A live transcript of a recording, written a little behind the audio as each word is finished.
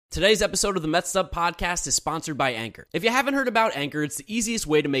Today's episode of the Mets Up Podcast is sponsored by Anchor. If you haven't heard about Anchor, it's the easiest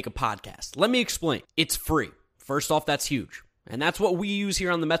way to make a podcast. Let me explain. It's free. First off, that's huge. And that's what we use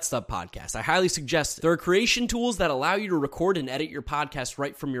here on the Mets Up Podcast. I highly suggest it. There are creation tools that allow you to record and edit your podcast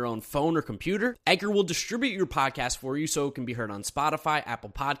right from your own phone or computer. Anchor will distribute your podcast for you so it can be heard on Spotify,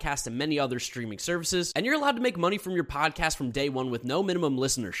 Apple Podcasts, and many other streaming services. And you're allowed to make money from your podcast from day one with no minimum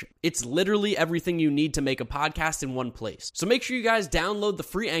listenership. It's literally everything you need to make a podcast in one place. So make sure you guys download the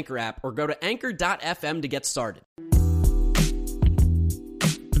free Anchor app or go to anchor.fm to get started.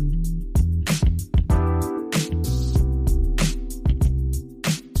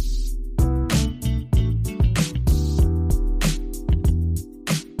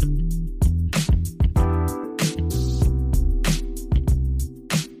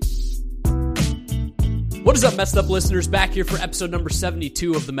 What is up, Mets Up listeners? Back here for episode number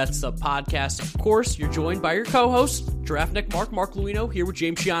 72 of the Mets Up Podcast. Of course, you're joined by your co-host, Giraffe Nick Mark Luino, here with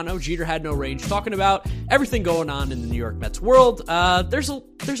James Shiano, Jeter Had No Range, talking about everything going on in the New York Mets world. There's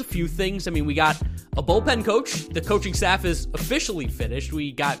a few things. I mean, we got a bullpen coach. The coaching staff is officially finished.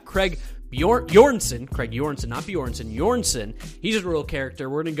 We got Craig Jorgensen, not Bjornsson, Jorgensen. He's a real character.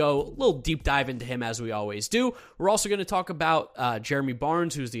 We're going to go a little deep dive into him as we always do. We're also going to talk about Jeremy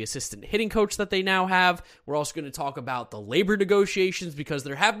Barnes, who's the assistant hitting coach that they now have. We're also going to talk about the labor negotiations because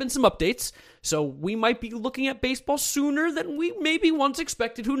there have been some updates. So we might be looking at baseball sooner than we maybe once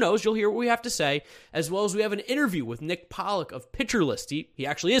expected. Who knows? You'll hear what we have to say. As well as we have an interview with Nick Pollock of Pitcher List. He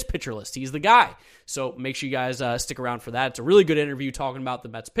actually is Pitcher List. He's the guy. So make sure you guys stick around for that. It's a really good interview talking about the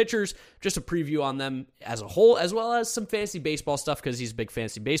Mets pitchers, just a preview on them as a whole, as well as some fantasy baseball stuff because he's a big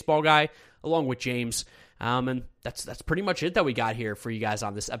fantasy baseball guy, along with James. And that's pretty much it that we got here for you guys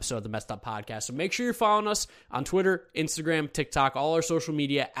on this episode of the Mets Up Podcast. So make sure you're following us on Twitter, Instagram, TikTok, all our social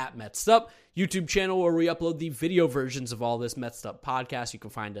media at Mets Up, YouTube channel where we upload the video versions of all this Mets Up podcast. You can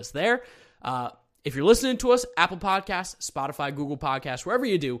find us there. If you're listening to us, Apple Podcasts, Spotify, Google Podcasts, wherever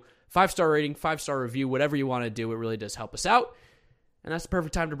you do, 5-star rating, 5-star review, whatever you want to do, it really does help us out. And that's the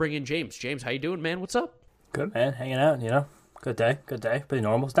perfect time to bring in James. James, how you doing, man? What's up? Good, man. Hanging out, you know. Good day. Pretty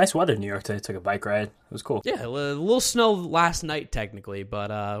normal. It's nice weather in New York today. Took a bike ride. It was cool. Yeah, a little snow last night, technically, but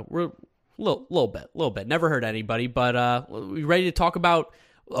we're a little bit. Never hurt anybody, but we ready to talk about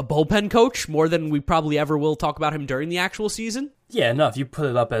a bullpen coach more than we probably ever will talk about him during the actual season? Yeah, no, if you put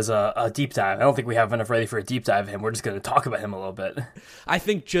it up as a deep dive, I don't think we have enough ready for a deep dive of him. We're just going to talk about him a little bit. I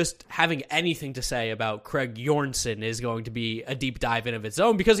think just having anything to say about Craig Jorgensen is going to be a deep dive in of its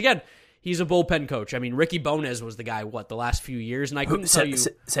own because, again, he's a bullpen coach. I mean, Ricky Bones was the guy, the last few years? And I couldn't tell you.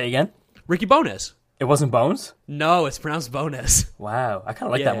 Say again? Ricky Bones. It wasn't Bones? No, it's pronounced Bones. Wow. I kind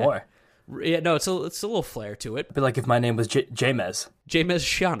of like that more. Yeah, no, it's a little flair to it. But like if my name was Jamez. Jamez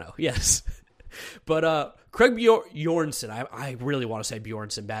Shiano, yes. But Craig Jorgensen, I really want to say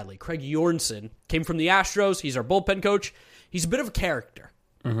Bjornsson badly. Craig Jorgensen came from the Astros. He's our bullpen coach. He's a bit of a character.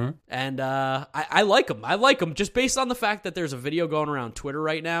 Mm-hmm. And I like him. I like him just based on the fact that there's a video going around Twitter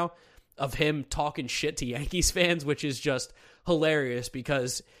right now of him talking shit to Yankees fans, which is just hilarious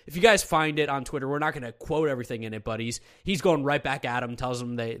because if you guys find it on Twitter, we're not going to quote everything in it, but he's going right back at them, tells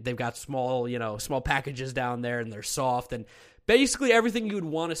them they've got small packages down there and they're soft, and basically everything you would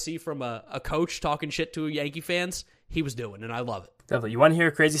want to see from a coach talking shit to Yankee fans, he was doing, and I love it. Definitely. You want to hear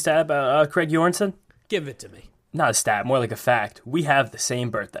a crazy stat about Craig Jorgensen? Give it to me. Not a stat, more like a fact. We have the same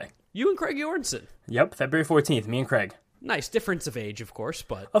birthday. You and Craig Jorgensen. Yep, February 14th, me and Craig. Nice difference of age, of course,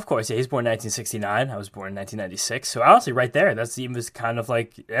 but... Of course, yeah, he's born in 1969. I was born in 1996. So honestly, right there, that's even kind of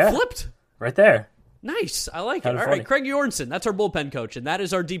like, yeah. Flipped. Right there. Nice. I like kind it. All right, Craig Jorgensen. That's our bullpen coach, and that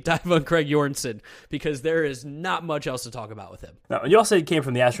is our deep dive on Craig Jorgensen because there is not much else to talk about with him. No, you also came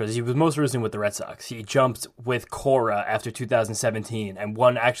from the Astros. He was most recently with the Red Sox. He jumped with Cora after 2017 and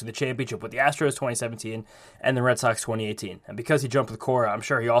won actually the championship with the Astros 2017 and the Red Sox 2018. And because he jumped with Cora, I'm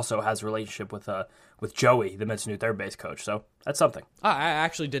sure he also has a relationship with Joey, the Mets' new third base coach. So that's something. I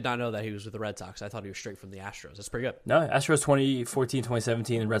actually did not know that he was with the Red Sox. I thought he was straight from the Astros. That's pretty good. No, Astros 2014,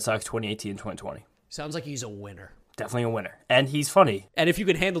 2017, and Red Sox 2018, 2020. Sounds like he's a winner. Definitely a winner. And he's funny. And if you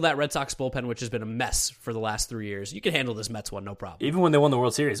can handle that Red Sox bullpen, which has been a mess for the last 3 years, you can handle this Mets one, no problem. Even when they won the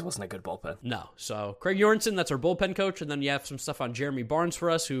World Series, it wasn't a good bullpen. No. So Craig Jorgensen, that's our bullpen coach. And then you have some stuff on Jeremy Barnes for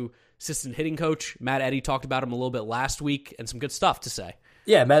us, who assistant hitting coach. Matt Eddy talked about him a little bit last week and some good stuff to say.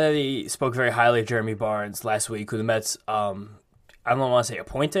 Yeah, Matt Eddy spoke very highly of Jeremy Barnes last week, who the Mets I don't want to say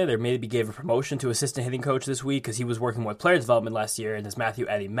appointed or maybe gave a promotion to assistant hitting coach this week because he was working with player development last year. And as Matthew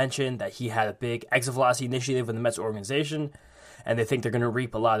Eddy mentioned, that he had a big exit velocity initiative with the Mets organization, and they think they're going to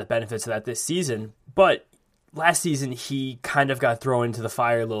reap a lot of benefits of that this season. But last season, he kind of got thrown into the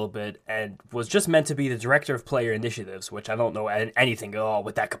fire a little bit and was just meant to be the director of player initiatives, which I don't know anything at all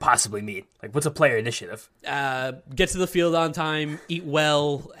what that could possibly mean. Like, what's a player initiative? Get to the field on time, eat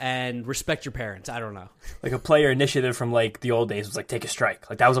well, and respect your parents. I don't know. Like, a player initiative from, like, the old days was like, take a strike.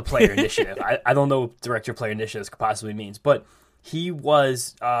 Like, that was a player initiative. I don't know what director of player initiatives could possibly means, but he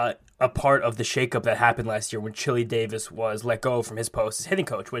was a part of the shakeup that happened last year when Chili Davis was let go from his post as hitting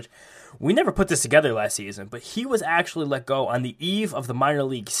coach, which we never put this together last season, but he was actually let go on the eve of the minor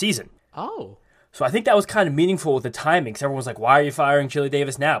league season. Oh. So I think that was kind of meaningful with the timing, because everyone was like, why are you firing Chili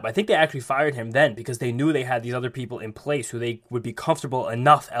Davis now? But I think they actually fired him then because they knew they had these other people in place who they would be comfortable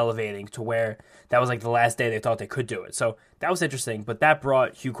enough elevating to where that was like the last day they thought they could do it. So that was interesting, but that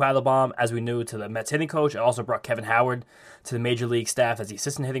brought Hugh Quattlebaum, as we knew, to the Mets hitting coach. It also brought Kevin Howard to the Major League staff as the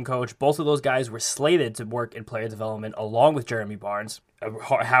assistant hitting coach. Both of those guys were slated to work in player development along with Jeremy Barnes.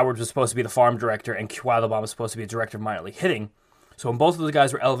 Howard was supposed to be the farm director, and Quattlebaum was supposed to be a director of minor league hitting. So when both of those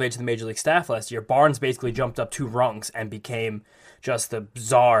guys were elevated to the Major League staff last year, Barnes basically jumped up 2 rungs and became just the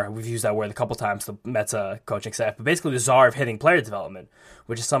czar. We've used that word a couple times, the Mets coaching staff, but basically the czar of hitting player development,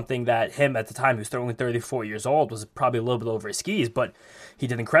 which is something that him at the time, who's only 34 years old, was probably a little bit over his skis, but he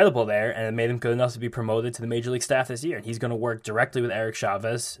did incredible there, and it made him good enough to be promoted to the Major League staff this year. And he's going to work directly with Eric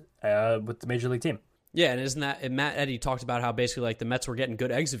Chavez with the Major League team. Yeah, and isn't that, and Matt Eddy talked about how basically like the Mets were getting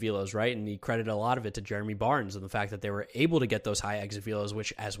good exit velos, right? And he credited a lot of it to Jeremy Barnes and the fact that they were able to get those high exit velos,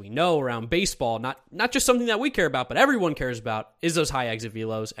 which, as we know around baseball, not just something that we care about, but everyone cares about, is those high exit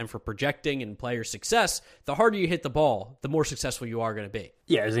velos. And for projecting and player success, the harder you hit the ball, the more successful you are going to be.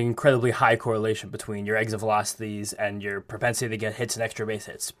 Yeah, there's an incredibly high correlation between your exit velocities and your propensity to get hits and extra base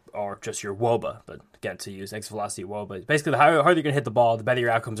hits, or just your WOBA. But again, to use exit velocity WOBA, basically the harder you're going to hit the ball, the better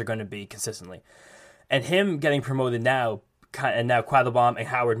your outcomes are going to be consistently. And him getting promoted now, and now Quattlebaum and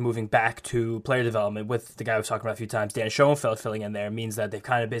Howard moving back to player development with the guy we've talked about a few times, Dan Schoenfeld filling in there, means that they've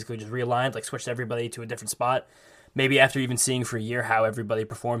kind of basically just realigned, like switched everybody to a different spot. Maybe after even seeing for a year how everybody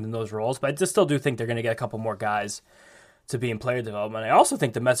performed in those roles. But I just still do think they're going to get a couple more guys to be in player development. I also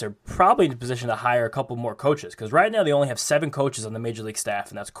think the Mets are probably in a position to hire a couple more coaches, because right now they only have 7 coaches on the Major League staff,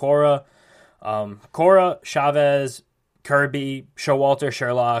 and that's Cora, Chavez, Kirby, Showalter,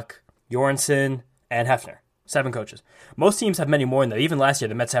 Sherlock, Jorgensen, and Hefner. 7 coaches. Most teams have many more than that. Even last year,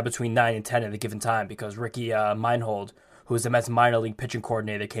 the Mets had between 9 and 10 at a given time, because Ricky Meinhold, who was the Mets minor league pitching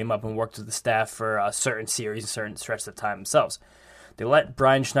coordinator, came up and worked with the staff for a certain series, certain stretches of time themselves. They let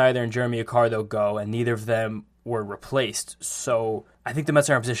Brian Schneider and Jeremy Accardo go, and neither of them were replaced. So I think the Mets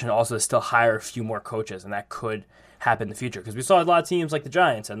are in a position also to still hire a few more coaches, and that could happen in the future, because we saw a lot of teams like the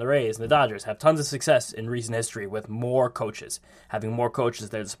Giants and the Rays and the Dodgers have tons of success in recent history with more coaches, having more coaches at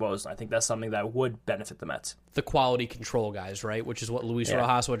their disposal. I think that's something that would benefit the Mets. The quality control guys, right? Which is what Luis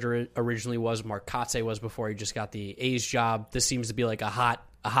Rojas originally was, Mark Kotsay was before he just got the A's job. This seems to be like a hot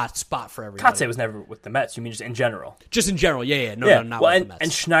spot for everybody. Kotsay was never with the Mets. You mean just in general? Just in general, yeah. No, not with the Mets.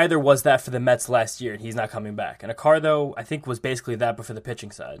 And Schneider was that for the Mets last year, and he's not coming back. And Accardo, I think, was basically that, but for the pitching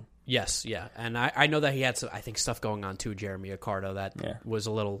side. Yes, yeah. And I know that he had some, I think, stuff going on too, Jeremy Accardo, that was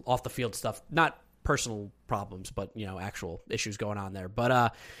a little off-the-field stuff. Not personal problems, but, actual issues going on there.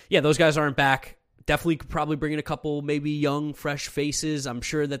 But, those guys aren't back. Definitely could probably bring in a couple maybe young, fresh faces. I'm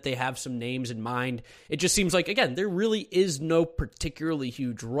sure that they have some names in mind. It just seems like, again, there really is no particularly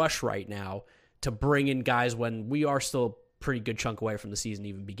huge rush right now to bring in guys when we are still a pretty good chunk away from the season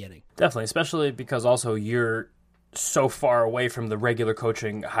even beginning. Definitely, especially because also you're so far away from the regular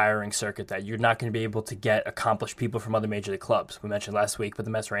coaching hiring circuit that you're not going to be able to get accomplished people from other major league clubs. We mentioned last week, but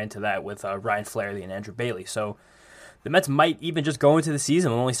the Mets ran into that with Ryan Flaherty and Andrew Bailey. So the Mets might even just go into the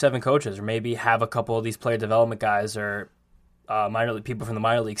season with only 7 coaches, or maybe have a couple of these player development guys or minor league people from the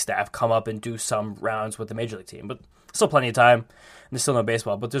minor league staff come up and do some rounds with the major league team. But still plenty of time. There's still no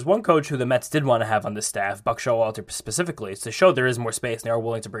baseball. But there's one coach who the Mets did want to have on the staff, Buck Showalter specifically, to show there is more space and they are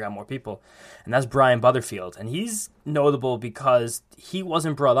willing to bring on more people. And that's Brian Butterfield. And he's notable because he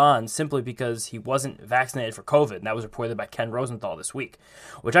wasn't brought on simply because he wasn't vaccinated for COVID. And that was reported by Ken Rosenthal this week,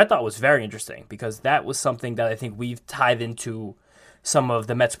 which I thought was very interesting, because that was something that I think we've tied into some of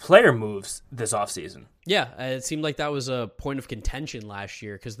the Mets player moves this offseason. Yeah, it seemed like that was a point of contention last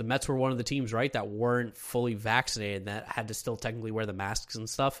year, because the Mets were one of the teams, right, that weren't fully vaccinated, that had to still technically wear the masks and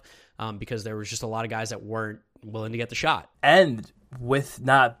stuff, because there was just a lot of guys that weren't willing to get the shot. And with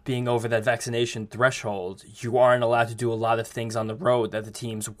not being over that vaccination threshold, you aren't allowed to do a lot of things on the road that the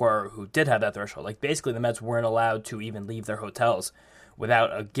teams were who did have that threshold. Like, basically, the Mets weren't allowed to even leave their hotels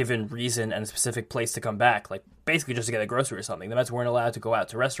without a given reason and a specific place to come back. Like, basically just to get a grocery or something. The Mets weren't allowed to go out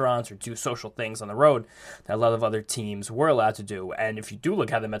to restaurants or do social things on the road that a lot of other teams were allowed to do. And if you do look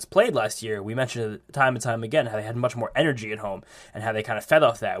how the Mets played last year, we mentioned it time and time again how they had much more energy at home and how they kind of fed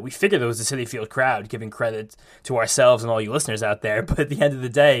off that. We figured it was the Citi Field crowd, giving credit to ourselves and all you listeners out there. But at the end of the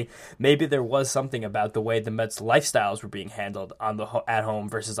day, maybe there was something about the way the Mets' lifestyles were being handled on the at home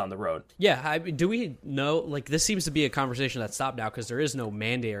versus on the road. Yeah, I mean, do we know? Like, this seems to be a conversation that's stopped now because there is no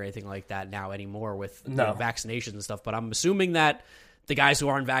mandate or anything like that now anymore with vaccinations and stuff. But I'm assuming that the guys who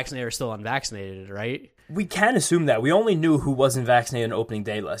aren't vaccinated are still unvaccinated, right? We can assume that. We only knew who wasn't vaccinated on opening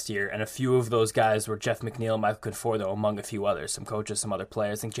day last year, and a few of those guys were Jeff McNeil, Michael Conforto, among a few others, some coaches, some other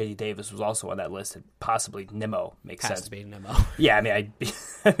players. I think J.D. Davis was also on that list, and possibly Nimmo makes sense. Has to be Nimmo. Yeah, I mean,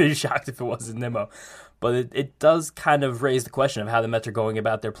 I'd be shocked if it wasn't Nimmo. But it does kind of raise the question of how the Mets are going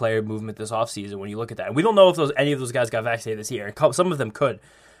about their player movement this offseason when you look at that. And we don't know if any of those guys got vaccinated this year. Some of them could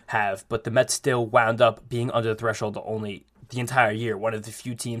have, but the Mets still wound up being under the threshold only the entire year, one of the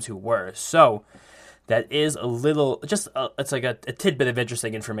few teams who were. So that is a little, it's like a tidbit of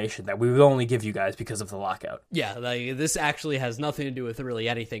interesting information that we would only give you guys because of the lockout. Yeah, this actually has nothing to do with really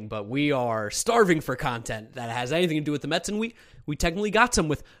anything, but we are starving for content that has anything to do with the Mets, and we technically got some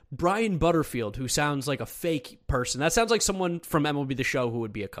with Brian Butterfield, who sounds like a fake person. That sounds like someone from MLB The Show who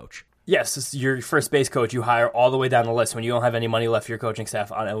would be a coach. Yes, this is your first base coach you hire all the way down the list when you don't have any money left for your coaching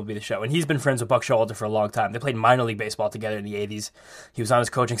staff on MLB The Show. And he's been friends with Buck Showalter for a long time. They played minor league baseball together in the 80s. He was on his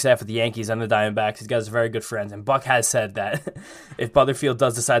coaching staff with the Yankees and the Diamondbacks. These guys are very good friends. And Buck has said that if Butterfield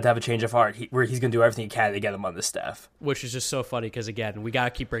does decide to have a change of heart, he's going to do everything he can to get him on the staff. Which is just so funny because, again, we got to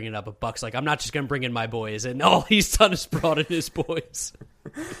keep bringing it up. But Buck's like, I'm not just going to bring in my boys. And all he's done is brought in his boys.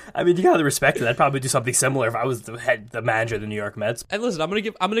 I mean, you got to respect it. I'd probably do something similar if I was the manager of the New York Mets. And listen, I'm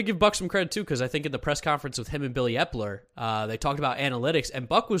gonna give Buck some credit too, because I think in the press conference with him and Billy Epler, they talked about analytics, and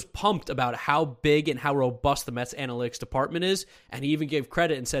Buck was pumped about how big and how robust the Mets analytics department is, and he even gave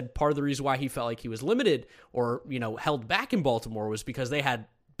credit and said part of the reason why he felt like he was limited or held back in Baltimore was because they had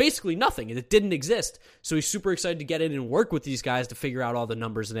basically nothing and it didn't exist. So he's super excited to get in and work with these guys to figure out all the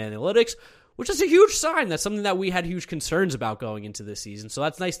numbers and analytics, which is a huge sign. That's something that we had huge concerns about going into this season. So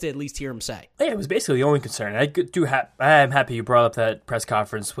that's nice to at least hear him say. Yeah, it was basically the only concern. I am happy you brought up that press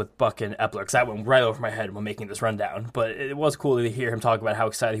conference with Buck and Epler, because that went right over my head when making this rundown. But it was cool to hear him talk about how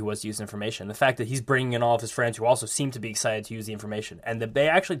excited he was to use information. The fact that he's bringing in all of his friends who also seem to be excited to use the information. And they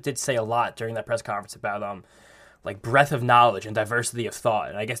actually did say a lot during that press conference about like breadth of knowledge and diversity of thought.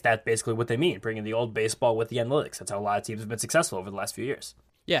 And I guess that's basically what they mean, bringing the old baseball with the analytics. That's how a lot of teams have been successful over the last few years.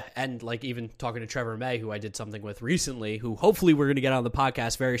 Yeah, and like even talking to Trevor May, who I did something with recently, who hopefully we're going to get on the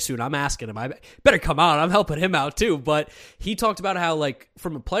podcast very soon. I'm asking him. I better come on. I'm helping him out too. But he talked about how, like,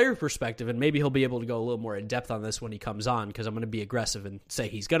 from a player perspective, and maybe he'll be able to go a little more in depth on this when he comes on, because I'm going to be aggressive and say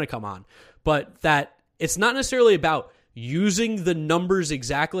he's going to come on. But that it's not necessarily about using the numbers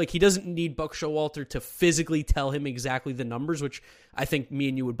exactly. Like, he doesn't need Buck Showalter to physically tell him exactly the numbers, which I think me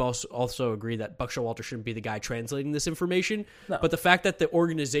and you would both also agree that Buck Showalter shouldn't be the guy translating this information. No. But the fact that the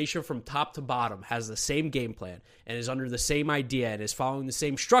organization from top to bottom has the same game plan and is under the same idea and is following the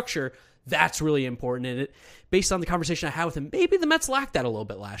same structure, that's really important. And based on the conversation I had with him, maybe the Mets lacked that a little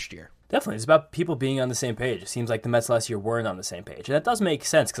bit last year. Definitely. It's about people being on the same page. It seems like the Mets last year weren't on the same page. And that does make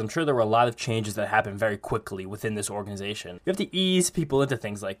sense, because I'm sure there were a lot of changes that happened very quickly within this organization. You have to ease people into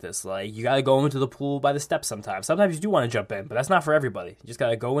things like this. Like, you got to go into the pool by the steps sometimes. Sometimes you do want to jump in, but that's not for everybody. You just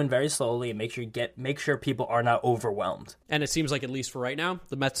got to go in very slowly and make sure people are not overwhelmed. And it seems like, at least for right now,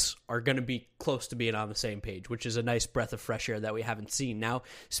 the Mets are going to be close to being on the same page, which is a nice breath of fresh air that we haven't seen. Now,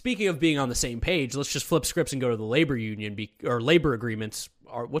 speaking of being on the same page, let's just flip scripts and go to the labor union, or labor agreements.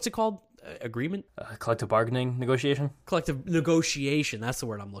 What's it called? Agreement? Collective bargaining negotiation? Collective negotiation. That's the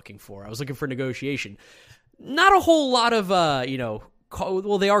word I'm looking for. I was looking for negotiation. Not a whole lot of,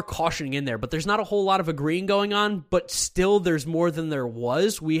 well, they are cautioning in there, but there's not a whole lot of agreeing going on, but still there's more than there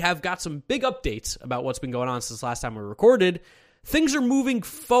was. We have got some big updates about what's been going on since last time we recorded. Things are moving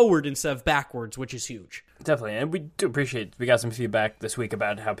forward instead of backwards, which is huge. Definitely, and we do appreciate we got some feedback this week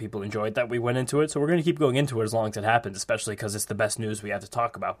about how people enjoyed that we went into it, so we're going to keep going into it as long as it happens, especially because it's the best news we have to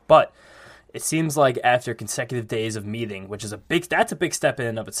talk about. But it seems like after consecutive days of meeting, which is a big step in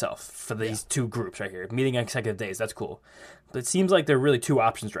and of itself for these two groups right here, meeting on consecutive days, that's cool. But it seems like there are really two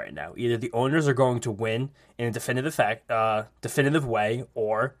options right now. Either the owners are going to win in a definitive way,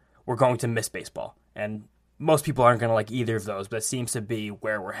 or we're going to miss baseball. And most people aren't going to like either of those, but it seems to be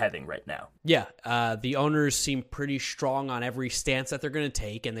where we're heading right now. Yeah, the owners seem pretty strong on every stance that they're going to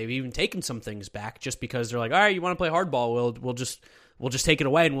take, and they've even taken some things back just because they're like, all right, you want to play hardball, we'll just take it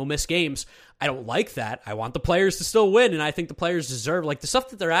away and we'll miss games. I don't like that. I want the players to still win, and I think the players deserve, like, the stuff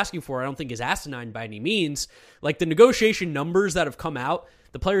that they're asking for I don't think is asinine by any means. Like, the negotiation numbers that have come out,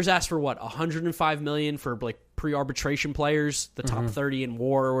 the players asked for, what, $105 million for, like, pre-arbitration players, the top 30 in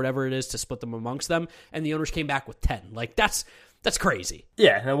war or whatever it is, to split them amongst them, and the owners came back with 10. Like, that's crazy.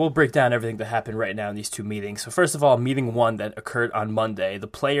 Yeah, and we'll break down everything that happened right now in these two meetings. So first of all, meeting one that occurred on Monday, the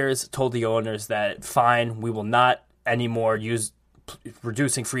players told the owners that, fine, we will not anymore use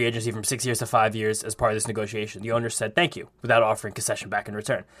reducing free agency from 6 years to 5 years as part of this negotiation. The owners said thank you without offering concession back in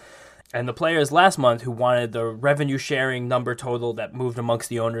return. And the players last month who wanted the revenue sharing number total that moved amongst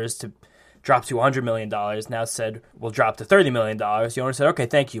the owners to drop to $100 million now said we'll drop to $30 million. The owner said, okay,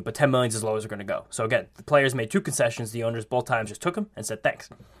 thank you, but $10 million is as low as we're going to go. So again, the players made two concessions. The owners both times just took them and said thanks.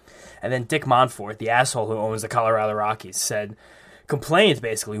 And then Dick Monfort, the asshole who owns the Colorado Rockies, complained,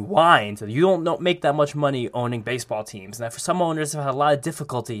 basically, whined that you don't make that much money owning baseball teams. And that for some owners have had a lot of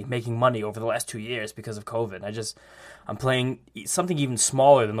difficulty making money over the last 2 years because of COVID. I'm playing something even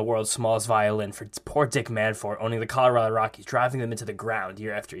smaller than the world's smallest violin for poor Dick Monfort owning the Colorado Rockies, driving them into the ground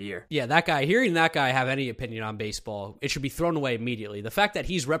year after year. Yeah, hearing that guy have any opinion on baseball, it should be thrown away immediately. The fact that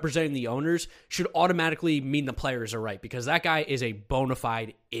he's representing the owners should automatically mean the players are right, because that guy is a bona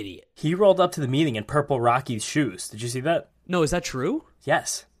fide idiot. He rolled up to the meeting in purple Rockies shoes. Did you see that? No, is that true?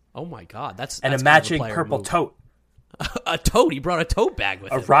 Yes. Oh my God, that's and a matching purple tote. A tote? He brought a tote bag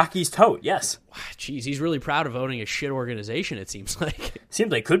with him. A Rockies tote, yes. Jeez, he's really proud of owning a shit organization, it seems like.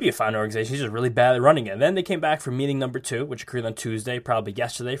 Seems like it could be a fine organization. He's just really bad at running it. And then they came back for meeting number 2, which occurred on Tuesday, probably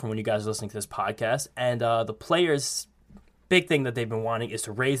yesterday from when you guys are listening to this podcast. And the players' big thing that they've been wanting is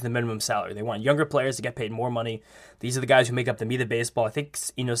to raise the minimum salary. They want younger players to get paid more money. These are the guys who make up the meat of baseball. I think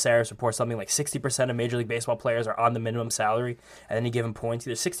Eno Saris reports something like 60% of Major League Baseball players are on the minimum salary at any given point,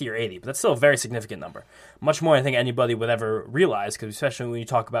 either 60 or 80, but that's still a very significant number. Much more than I think anybody would ever realize, because especially when you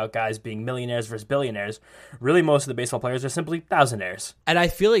talk about guys being millionaires versus billionaires, really most of the baseball players are simply thousandaires. And I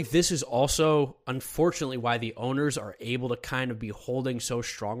feel like this is also, unfortunately, why the owners are able to kind of be holding so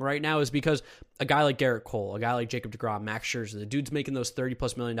strong right now, is because a guy like Garrett Cole, a guy like Jacob deGrom, Max Scherzer, the dudes making those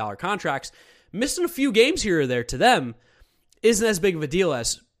 $30+ million contracts, missing a few games here or there to them isn't as big of a deal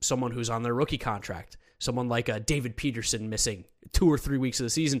as someone who's on their rookie contract. Someone like David Peterson missing 2 or 3 weeks of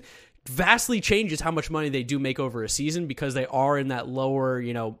the season vastly changes how much money they do make over a season, because they are in that lower,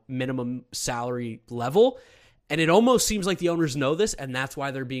 minimum salary level. And it almost seems like the owners know this, and that's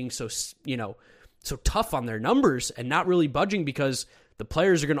why they're being so tough on their numbers and not really budging, because the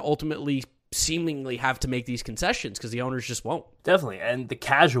players are going to ultimately seemingly have to make these concessions because the owners just won't. Definitely, and the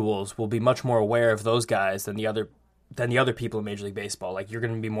casuals will be much more aware of those guys than the other people in Major League Baseball. Like, you're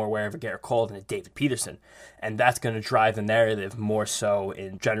going to be more aware of a Garrett Cole than a David Peterson, and that's going to drive the narrative more so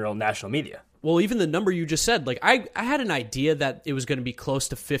in general national media. Well, even the number you just said, like, I had an idea that it was going to be close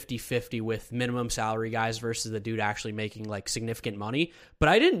to 50-50 with minimum salary guys versus the dude actually making, like, significant money, but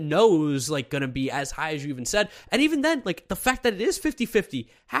I didn't know it was, like, going to be as high as you even said. And even then, like, the fact that it is 50-50,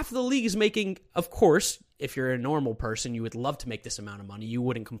 half of the league is making, of course, if you're a normal person, you would love to make this amount of money. You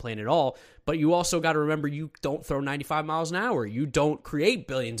wouldn't complain at all. But you also got to remember, you don't throw 95 miles an hour. You don't create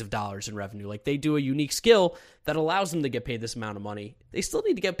billions of dollars in revenue. Like, they do a unique skill that allows them to get paid this amount of money. They still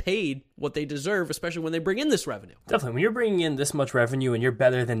need to get paid what they deserve, especially when they bring in this revenue. Definitely. When you're bringing in this much revenue and you're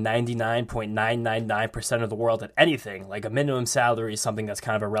better than 99.999% of the world at anything, like, a minimum salary is something that's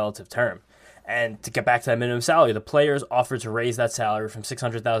kind of a relative term. And to get back to that minimum salary, the players offered to raise that salary from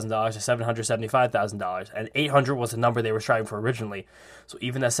 $600,000 to $775,000, and $800,000 was the number they were striving for originally. So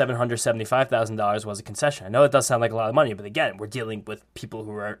even that $775,000 was a concession. I know it does sound like a lot of money, but again, we're dealing with people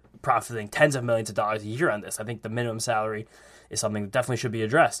who are profiting tens of millions of dollars a year on this. I think the minimum salary is something that definitely should be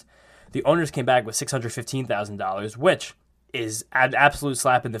addressed. The owners came back with $615,000, which is an absolute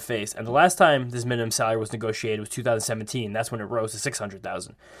slap in the face. And the last time this minimum salary was negotiated was 2017. That's when it rose to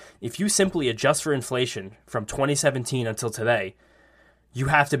 $600,000. If you simply adjust for inflation from 2017 until today, you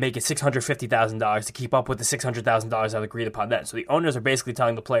have to make it $650,000 to keep up with the $600,000 that was agreed upon then. So the owners are basically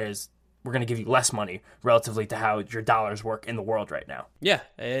telling the players, we're going to give you less money relatively to how your dollars work in the world right now. Yeah,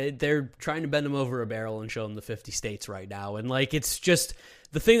 they're trying to bend them over a barrel and show them the 50 states right now. And, like, it's just,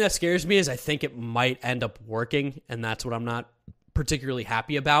 the thing that scares me is I think it might end up working, and that's what I'm not particularly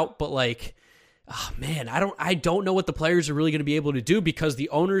happy about. But, like, oh man, I don't know what the players are really going to be able to do, because the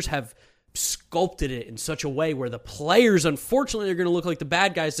owners have sculpted it in such a way where the players, unfortunately, are going to look like the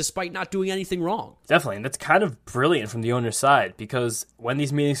bad guys despite not doing anything wrong. Definitely, and that's kind of brilliant from the owner's side, because when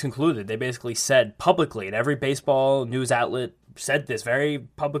these meetings concluded, they basically said publicly, and every baseball news outlet said this very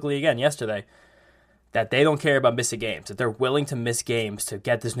publicly again yesterday, that they don't care about missing games, that they're willing to miss games to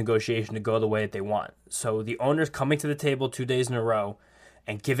get this negotiation to go the way that they want. So the owner's coming to the table 2 days in a row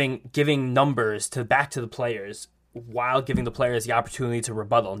and giving numbers back to the players, while giving the players the opportunity to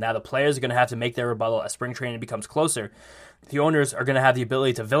rebuttal. Now the players are going to have to make their rebuttal as spring training becomes closer. The owners are going to have the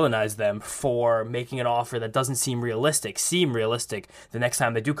ability to villainize them for making an offer that doesn't seem realistic the next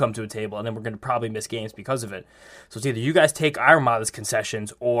time they do come to a table, and then we're going to probably miss games because of it. So it's either you guys take our modest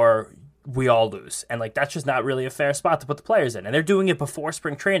concessions or we all lose. And that's just not really a fair spot to put the players in. And they're doing it before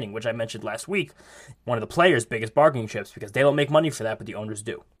spring training, which I mentioned last week, one of the players' biggest bargaining chips, because they don't make money for that, but the owners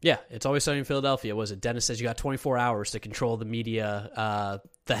do. Yeah, it's always sunny in Philadelphia. Was it? Dennis says you got 24 hours to control the media,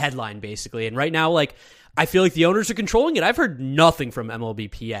 the headline, basically. And right now, I feel like the owners are controlling it. I've heard nothing from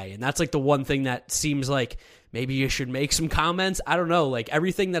MLBPA, and that's the one thing that seems like maybe you should make some comments. I don't know.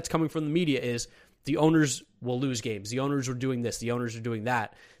 Everything that's coming from the media is the owners will lose games. The owners are doing this. The owners are doing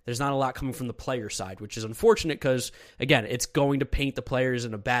that. There's not a lot coming from the player side, which is unfortunate because, again, it's going to paint the players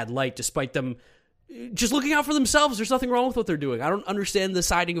in a bad light despite them just looking out for themselves. There's nothing wrong with what they're doing. I don't understand the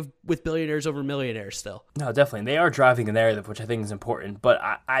siding with billionaires over millionaires still. No, definitely. And they are driving a narrative, which I think is important. But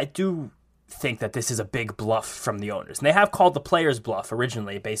I do think that this is a big bluff from the owners. And they have called the players bluff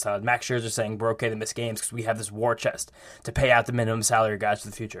originally based on Max Scherzer saying we're okay to miss games because we have this war chest to pay out the minimum salary guys for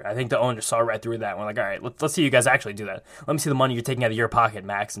the future. I think the owners saw right through that and were like, all right, let's see you guys actually do that. Let me see the money you're taking out of your pocket,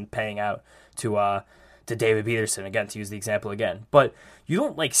 Max, and paying out to David Peterson, again, to use the example again. But you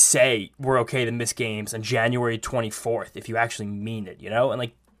don't say we're okay to miss games on January 24th if you actually mean it,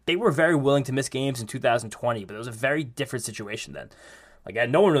 And they were very willing to miss games in 2020, but it was a very different situation then.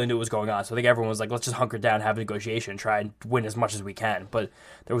 No one really knew what was going on, so I think everyone was like, let's just hunker down, have a negotiation, try and win as much as we can. But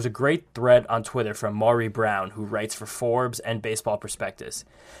there was a great thread on Twitter from Maury Brown, who writes for Forbes and Baseball Prospectus,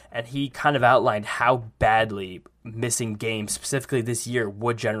 and he kind of outlined how badly missing games, specifically this year,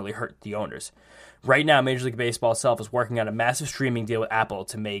 would generally hurt the owners. Right now, Major League Baseball itself is working on a massive streaming deal with Apple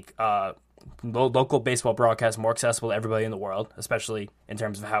to make local baseball broadcasts more accessible to everybody in the world, especially in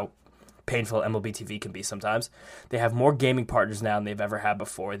terms of how painful MLB TV can be sometimes. They have more gaming partners now than they've ever had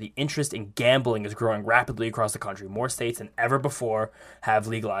before. The interest in gambling is growing rapidly across the country. More states than ever before have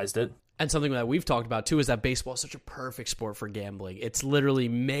legalized it. And something that we've talked about, too, is that baseball is such a perfect sport for gambling. It's literally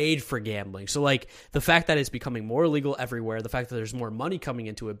made for gambling. So, the fact that it's becoming more illegal everywhere, the fact that there's more money coming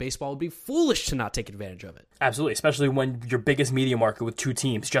into it, baseball would be foolish to not take advantage of it. Absolutely, especially when your biggest media market with 2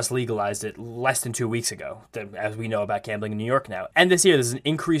 teams just legalized it less than 2 weeks ago, as we know about gambling in New York now. And this year, there's an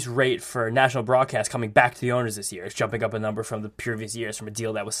increased rate for national broadcast coming back to the owners this year. It's jumping up a number from the previous years from a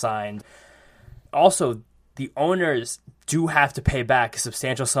deal that was signed. Also, the owners do have to pay back a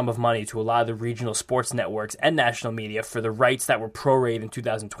substantial sum of money to a lot of the regional sports networks and national media for the rights that were prorated in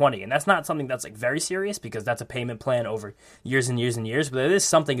 2020. And that's not something that's very serious because that's a payment plan over years and years and years, but it is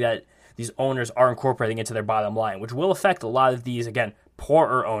something that these owners are incorporating into their bottom line, which will affect a lot of these, again,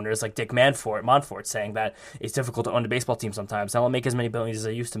 poorer owners like Dick Monfort saying that it's difficult to own a baseball team sometimes. I don't make as many billions as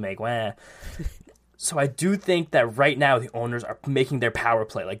I used to make. So I do think that right now the owners are making their power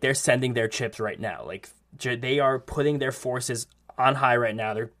play. They're sending their chips right now. They are putting their forces on high right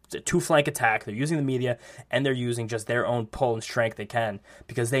now. They're a 2-flank attack. They're using the media, and they're using just their own pull and strength they can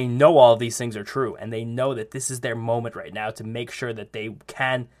because they know all of these things are true, and they know that this is their moment right now to make sure that they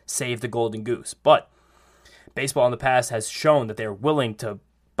can save the golden goose. But baseball in the past has shown that they're willing to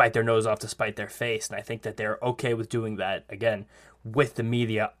bite their nose off to spite their face, and I think that they're okay with doing that, again, with the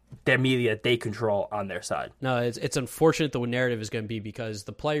media, their media they control on their side. No, it's unfortunate the narrative is going to be because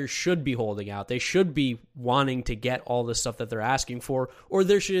the players should be holding out. They should be wanting to get all the stuff that they're asking for, or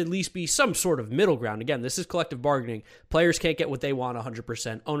there should at least be some sort of middle ground. Again, this is collective bargaining. Players can't get what they want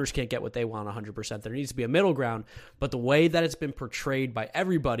 100%. Owners can't get what they want 100%. There needs to be a middle ground, but the way that it's been portrayed by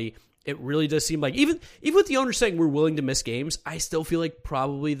everybody, it really does seem like, even with the owners saying we're willing to miss games, I still feel like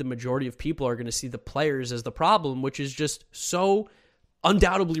probably the majority of people are going to see the players as the problem, which is just so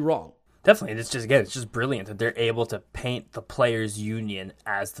undoubtedly wrong. Definitely. It's just brilliant that they're able to paint the players' union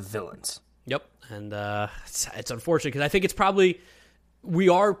as the villains. Yep. And it's unfortunate because I think it's probably, we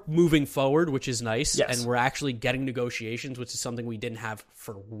are moving forward, which is nice. Yes. And we're actually getting negotiations, which is something we didn't have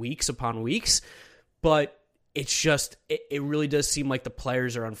for weeks upon weeks. But it's just, it really does seem like the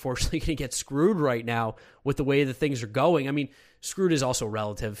players are unfortunately going to get screwed right now with the way that things are going. I mean, screwed is also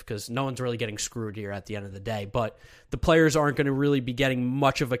relative because no one's really getting screwed here at the end of the day, but the players aren't going to really be getting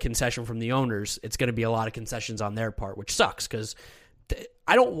much of a concession from the owners. It's going to be a lot of concessions on their part, which sucks because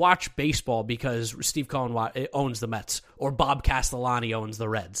I don't watch baseball because Steve Cohen owns the Mets or Bob Castellani owns the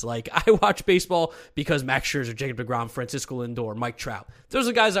Reds. Like, I watch baseball because Max Scherzer, Jacob deGrom, Francisco Lindor, Mike Trout. Those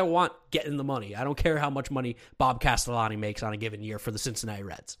are guys I want getting the money. I don't care how much money Bob Castellani makes on a given year for the Cincinnati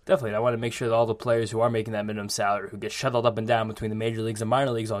Reds. Definitely. I want to make sure that all the players who are making that minimum salary, who get shuttled up and down between the major leagues and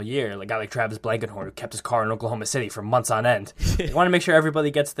minor leagues all year, like a guy like Travis Blankenhorn, who kept his car in Oklahoma City for months on end. I want to make sure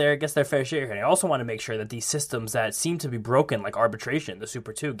everybody gets their fair share here. And I also want to make sure that these systems that seem to be broken, like arbitration, the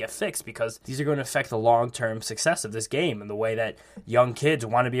Super 2, get fixed, because these are going to affect the long-term success of this game and the way that young kids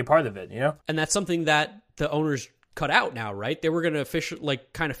want to be a part of it, you know? And that's something that the owners cut out now, right? They were going to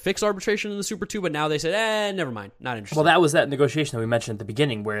kind of fix arbitration in the Super 2, but now they said, never mind, not interested. Well, that was that negotiation that we mentioned at the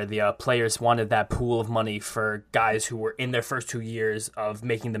beginning where the players wanted that pool of money for guys who were in their first 2 years of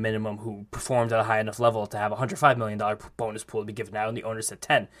making the minimum, who performed at a high enough level to have a $105 million bonus pool to be given out, and the owners said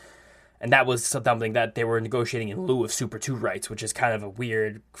 10. And that was something that they were negotiating in lieu of Super 2 rights, which is kind of a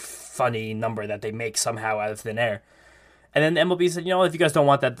weird, funny number that they make somehow out of thin air. And then MLB said, if you guys don't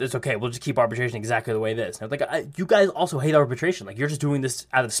want that, it's okay. We'll just keep arbitration exactly the way it is. And I was like, you guys also hate arbitration. Like, you're just doing this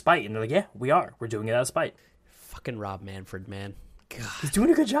out of spite. And they're like, yeah, we are. We're doing it out of spite. Fucking Rob Manfred, man. God. He's doing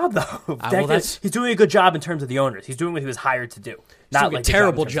a good job, though. He's doing a good job in terms of the owners. He's doing what he was hired to do. Not doing like a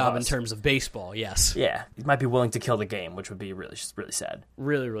terrible job in terms of baseball, yes. Yeah, he might be willing to kill the game, which would be really sad.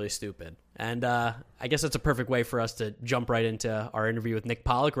 Really, really stupid. And I guess that's a perfect way for us to jump right into our interview with Nick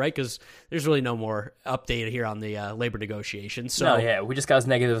Pollack, right? Because there's really no more update here on the labor negotiations. So. No, yeah, we just got as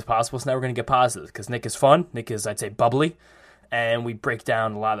negative as possible, so now we're going to get positive, because Nick is fun. Nick is, I'd say, bubbly. And we break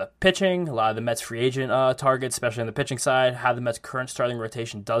down a lot of pitching, a lot of the Mets free agent targets, especially on the pitching side, how the Mets' current starting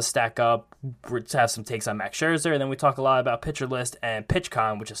rotation does stack up. We have some takes on Max Scherzer, and then we talk a lot about Pitcher List and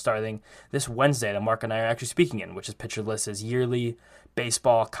PitchCon, which is starting this Wednesday that Mark and I are actually speaking in, which is Pitcher List's yearly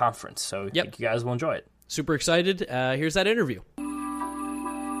baseball conference. So I think you guys will enjoy it. Super excited. Here's that interview.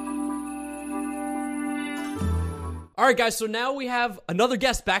 All right, guys, so now we have another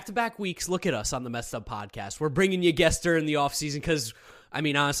guest back-to-back weeks. Look at us on the Messed Up Podcast. We're bringing you guests during the offseason because,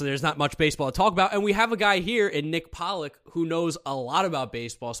 honestly, there's not much baseball to talk about. And we have a guy here in Nick Pollack who knows a lot about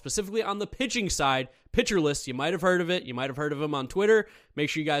baseball, specifically on the pitching side. Pitcher List, you might have heard of it. You might have heard of him on Twitter.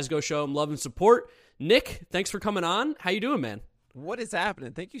 Make sure you guys go show him love and support. Nick, thanks for coming on. How you doing, man? What is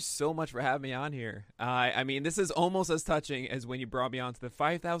happening? Thank you so much for having me on here. This is almost as touching as when you brought me onto the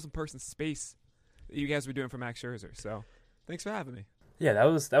 5,000-person space you guys were doing for Max Scherzer, so thanks for having me. Yeah, that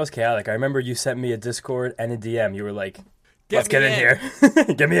was chaotic. I remember you sent me a Discord and a DM. You were like, let's get in here.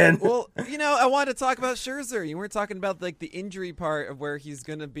 Get me in. Well, I wanted to talk about Scherzer. You weren't talking about the injury part of where he's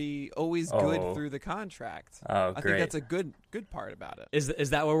going to be always good through the contract. Oh, great. I think that's a good part about it.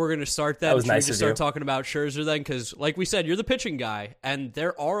 Is that where we're going to start then? That was nice we just start talking about Scherzer then? Because like we said, you're the pitching guy, and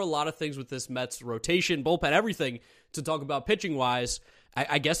there are a lot of things with this Mets rotation, bullpen, everything to talk about pitching-wise.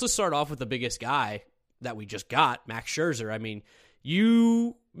 I guess let's start off with the biggest guy that we just got, Max Scherzer.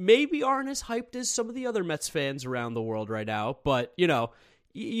 You maybe aren't as hyped as some of the other Mets fans around the world right now, but,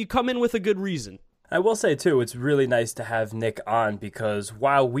 you come in with a good reason. I will say, too, it's really nice to have Nick on because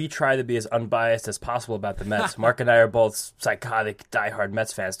while we try to be as unbiased as possible about the Mets, Mark and I are both psychotic, diehard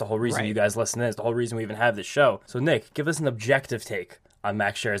Mets fans. The whole reason you guys listen in is the whole reason we even have this show. So, Nick, give us an objective take on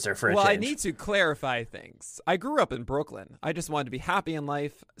Max Scherzer for a change. Well, I need to clarify things. I grew up in Brooklyn. I just wanted to be happy in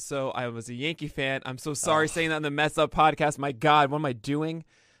life, so I was a Yankee fan. I'm so sorry saying that on the Mess Up podcast. My God, what am I doing?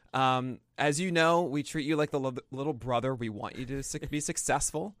 As you know, we treat you like the little brother. We want you to be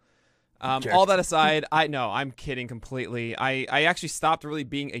successful. All that aside, I'm kidding completely. I actually stopped really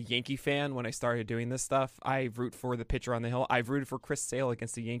being a Yankee fan when I started doing this stuff. I root for the pitcher on the hill. I've rooted for Chris Sale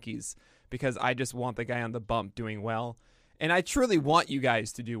against the Yankees because I just want the guy on the bump doing well. And I truly want you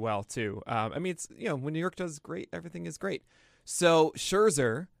guys to do well, too. It's, when New York does great, everything is great. So,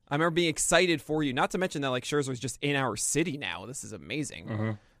 Scherzer, I remember being excited for you. Not to mention that, Scherzer's just in our city now. This is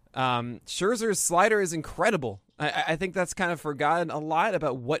amazing. Mm-hmm. Scherzer's slider is incredible. I think that's kind of forgotten a lot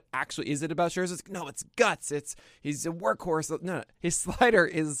about what actually is it about Scherzer. No, it's guts. He's a workhorse. No, his slider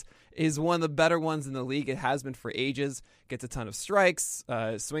is one of the better ones in the league. It has been for ages. Gets a ton of strikes.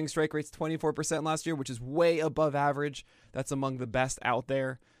 Swing strike rate's 24% last year, which is way above average. That's among the best out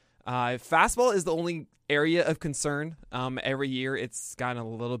there. Fastball is the only area of concern. Every year it's gotten a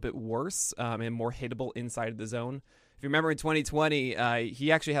little bit worse and more hittable inside of the zone. If you remember in 2020,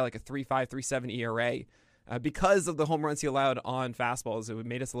 he actually had a 3.5, 3.7 ERA. Because of the home runs he allowed on fastballs, it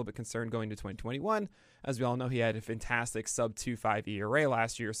made us a little bit concerned going to 2021. As we all know, he had a fantastic sub-2.5 ERA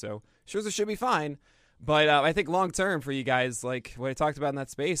last year, so Scherzer should be fine. But I think long-term for you guys, like what I talked about in that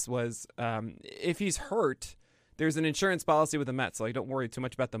space was if he's hurt, there's an insurance policy with the Mets, so don't worry too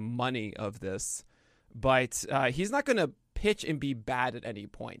much about the money of this. But he's not going to pitch and be bad at any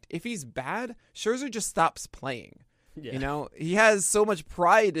point. If he's bad, Scherzer just stops playing. Yeah. You know, he has so much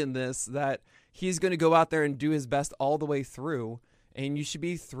pride in this that he's going to go out there and do his best all the way through, and you should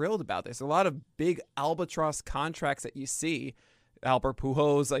be thrilled about this. A lot of big albatross contracts that you see, Albert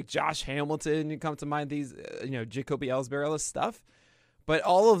Pujols, like Josh Hamilton, you come to mind, these, Jacoby Ellsbury, all this stuff. But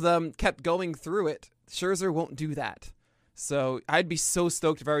all of them kept going through it. Scherzer won't do that. So I'd be so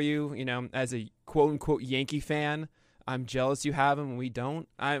stoked if I were you, as a quote-unquote Yankee fan. I'm jealous you have him and we don't.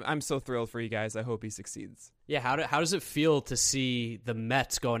 I'm so thrilled for you guys. I hope he succeeds. Yeah, how does it feel to see the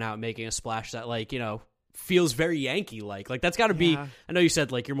Mets going out and making a splash that, feels very Yankee-like? Like, that's got to be, I know you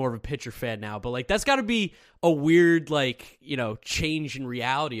said, you're more of a pitcher fan now, but, that's got to be a weird, change in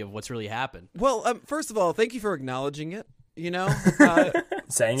reality of what's really happened. Well, first of all, thank you for acknowledging it.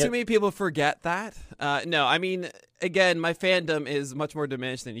 Saying too it. many people forget that. No, I mean, again, my fandom is much more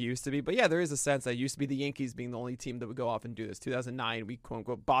diminished than it used to be. But yeah, there is a sense that it used to be the Yankees being the only team that would go off and do this. 2009, we quote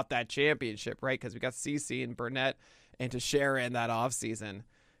unquote bought that championship, right? Because we got CeCe and Burnett and Teixeira in that offseason.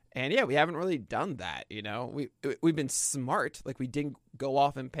 And yeah, we haven't really done that. We've been smart. Like, we didn't go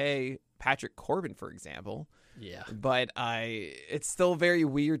off and pay Patrick Corbin, for example. Yeah. But it's still very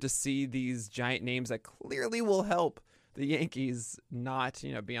weird to see these giant names that clearly will help the Yankees not,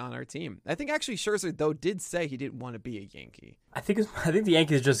 be on our team. I think actually Scherzer, though, did say he didn't want to be a Yankee. I think the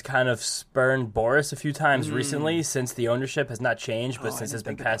Yankees just kind of spurned Boris a few times recently, since the ownership has not changed, but since it's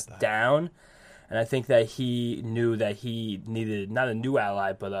been passed down. And I think that he knew that he needed not a new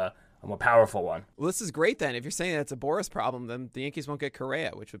ally, but a more powerful one. Well, this is great then. If you're saying that's a Boris problem, then the Yankees won't get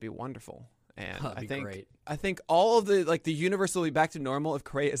Correa, which would be wonderful. And great. I think all of the universe will be back to normal if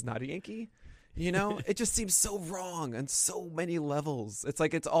Correa is not a Yankee. It just seems so wrong on so many levels. It's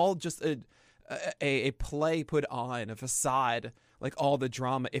like it's all just a play put on, a facade, like all the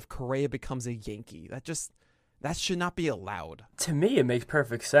drama. If Correa becomes a Yankee, that should not be allowed. To me, it makes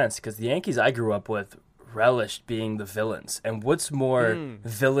perfect sense because the Yankees I grew up with relished being the villains. And what's more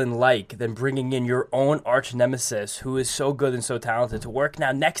villain-like than bringing in your own arch nemesis who is so good and so talented to work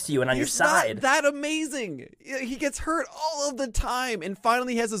now next to you and on your side? Not that amazing. He gets hurt all of the time, and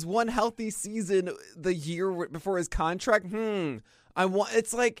finally has his one healthy season the year before his contract.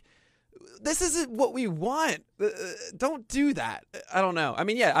 It's like, this isn't what we want. Don't do that. I don't know. I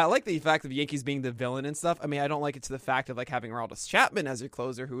mean, yeah, I like the fact of Yankees being the villain and stuff. I mean, I don't like it to the fact of having Aroldis Chapman as your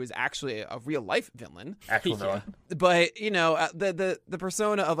closer, who is actually a real life villain. Actual villain. But the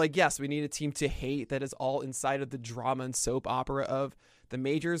persona of yes, we need a team to hate that is all inside of the drama and soap opera of the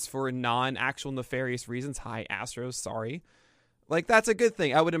majors for non-actual nefarious reasons. Hi, Astros. Sorry. That's a good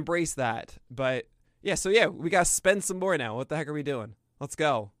thing. I would embrace that. But yeah, so yeah, we gotta spend some more now. What the heck are we doing? Let's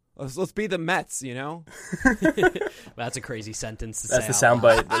go. Let's be the Mets, That's a crazy sentence to say. That's the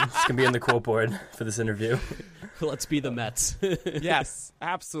soundbite that's going to be in the quote board for this interview. Let's be the Mets. Yes,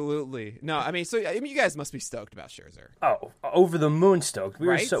 absolutely. No, I mean, you guys must be stoked about Scherzer. Oh, over the moon stoked. We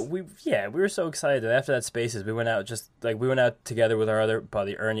right? were so excited. After that Spaces, we went out together with our other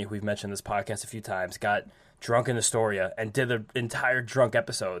buddy Ernie, who we've mentioned in this podcast a few times, got drunk in Astoria and did the entire drunk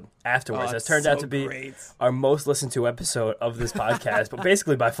episode afterwards. That turned out to be our most listened to episode of this podcast, but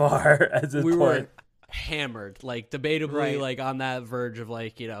basically by far at this point. Were hammered, debatably, on that verge of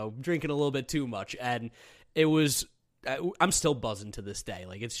drinking a little bit too much, and it was. I'm still buzzing to this day.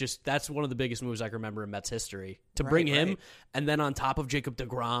 That's one of the biggest moves I can remember in Mets history. To bring him, and then on top of Jacob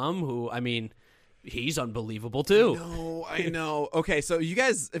deGrom, who he's unbelievable too. I know. Okay, so you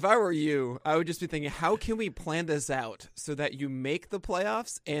guys, if I were you, I would just be thinking, how can we plan this out so that you make the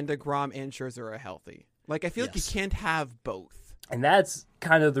playoffs and deGrom and Scherzer are healthy? I feel like you can't have both. And that's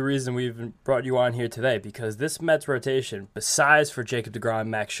kind of the reason we've brought you on here today, because this Mets rotation, besides for Jacob deGrom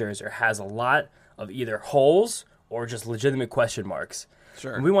and Max Scherzer, has a lot of either holes or just legitimate question marks.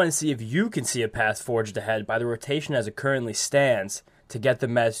 Sure. And we want to see if you can see a path forged ahead by the rotation as it currently stands to get the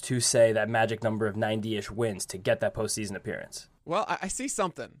Mets to, say, that magic number of 90-ish wins to get that postseason appearance. Well, I see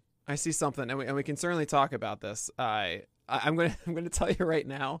something. And we can certainly talk about this. I'm going to tell you right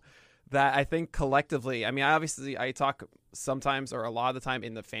now that I think collectively, obviously I talk sometimes or a lot of the time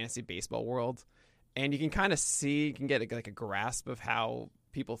in the fantasy baseball world, and you can kind of see, you can get a grasp of how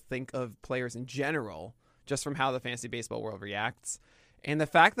people think of players in general just from how the fantasy baseball world reacts. And the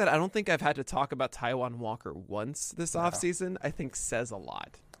fact that I don't think I've had to talk about Taijuan Walker once this offseason, I think says a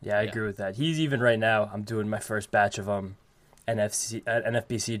lot. Yeah, I agree with that. He's even right now, I'm doing my first batch of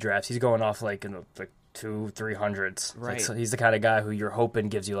NFBC drafts. He's going off in the 200-300s. Right. So he's the kind of guy who you're hoping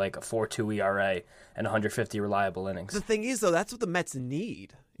gives you a 4.2 ERA and 150 reliable innings. The thing is, though, that's what the Mets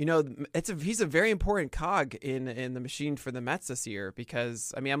need. he's a very important cog in the machine for the Mets this year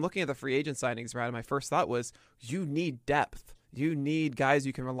because, I mean, I'm looking at the free agent signings round, and my first thought was you need depth. You need guys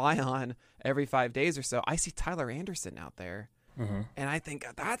you can rely on every 5 days or so. I see Tyler Anderson out there, and I think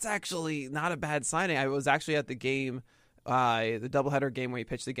that's actually not a bad signing. I was actually at the game, the doubleheader game where he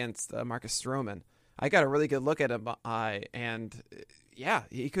pitched against Marcus Stroman. I got a really good look at him, and yeah,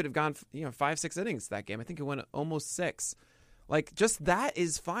 he could have gone 5-6 innings that game. I think he went almost 6. Like, just that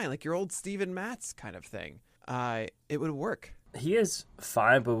is fine. Like your old Steven Matz kind of thing. It would work. He is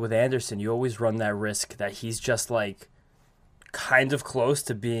fine, but with Anderson, you always run that risk that he's just like kind of close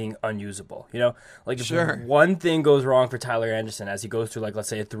to being unusable. Like if one thing goes wrong for Tyler Anderson as he goes through, like, let's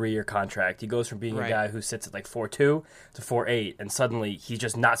say a 3-year contract, he goes from being a guy who sits at like 4.2 to 4.8, and suddenly he's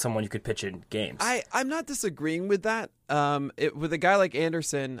just not someone you could pitch in games. I'm not disagreeing with that. With a guy like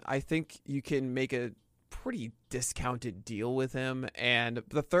Anderson, I think you can make a pretty discounted deal with him, and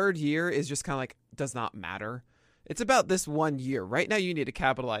the 3rd year is just kind of like does not matter. It's about this 1 year. Right now you need to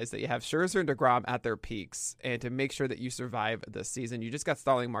capitalize that you have Scherzer and DeGrom at their peaks, and to make sure that you survive this season. You just got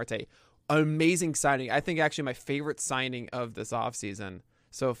Starling Marte. Amazing signing. I think actually my favorite signing of this offseason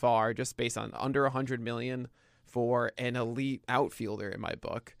so far, just based on under $100 million for an elite outfielder in my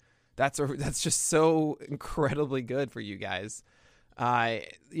book. That's just so incredibly good for you guys.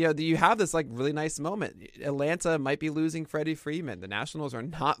 You have this like really nice moment. Atlanta might be losing Freddie Freeman. The Nationals are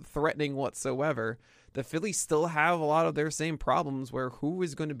not threatening whatsoever. The Phillies still have a lot of their same problems where who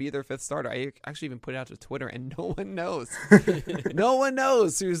is going to be their 5th starter. I actually even put it out to Twitter and no one knows. No one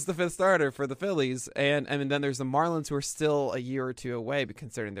knows who's the 5th starter for the Phillies. And then there's the Marlins who are still a year or two away, but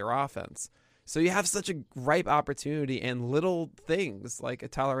considering their offense. So you have such a ripe opportunity, and little things like a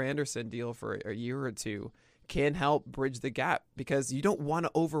Tyler Anderson deal for a year or two can help bridge the gap because you don't want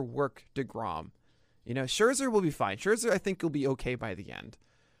to overwork DeGrom. Scherzer will be fine. Scherzer, I think, will be okay by the end.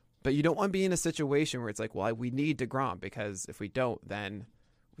 But you don't want to be in a situation where it's like, well, we need DeGrom, because if we don't, then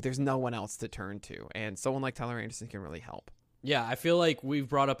there's no one else to turn to. And someone like Tyler Anderson can really help. Yeah, I feel like we've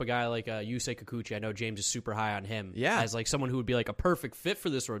brought up a guy like Yusei Kikuchi. I know James is super high on him as like someone who would be like a perfect fit for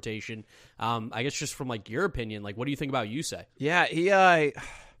this rotation. I guess just from like your opinion, like what do you think about Yusei? Yeah,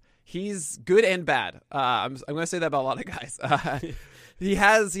 he's good and bad. I'm going to say that about a lot of guys. He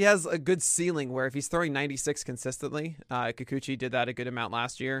has a good ceiling where if he's throwing 96 consistently, Kikuchi did that a good amount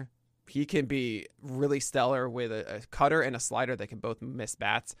last year. He can be really stellar with a cutter and a slider that can both miss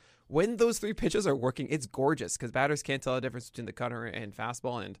bats. When those 3 pitches are working, it's gorgeous because batters can't tell the difference between the cutter and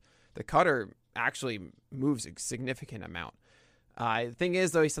fastball, and the cutter actually moves a significant amount. The thing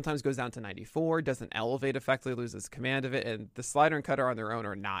is, though, he sometimes goes down to 94, doesn't elevate effectively, loses command of it, and the slider and cutter on their own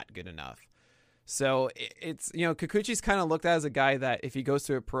are not good enough. So it's, Kikuchi's kind of looked at as a guy that if he goes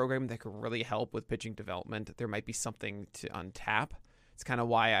to a program that could really help with pitching development, there might be something to untap. It's kind of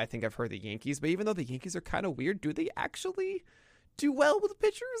why I think I've heard the Yankees, but even though the Yankees are kind of weird, do they actually do well with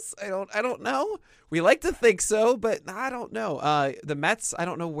pitchers? I don't know. We like to think so, but I don't know. The Mets, I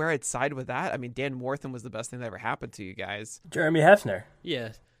don't know where I'd side with that. I mean, Dan Warthen was the best thing that ever happened to you guys. Jeremy Hefner.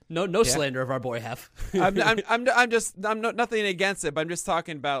 Yeah. No slander of our boy Hef. I'm nothing against it, but I'm just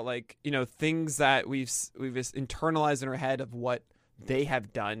talking about like, things that we've just internalized in our head of what they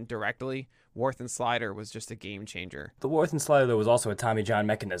have done directly. Warthen slider was just a game changer. The Warthen slider though was also a Tommy John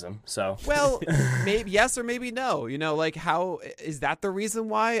mechanism. So well, maybe yes or maybe no. Like how is that the reason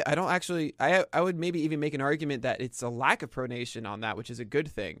why? I don't actually. I would maybe even make an argument that it's a lack of pronation on that, which is a good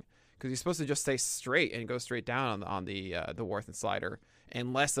thing because you're supposed to just stay straight and go straight down on the Warthen slider.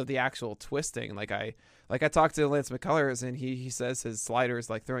 And less of the actual twisting. Like I talked to Lance McCullers, and he says his slider is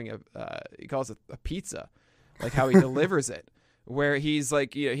like throwing he calls it a pizza, like how he delivers it, where he's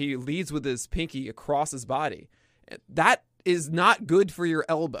like he leads with his pinky across his body. That is not good for your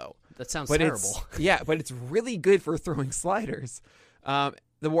elbow. That sounds terrible. But it's really good for throwing sliders.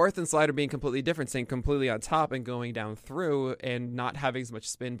 The Warthen slider being completely different, staying completely on top and going down through and not having as much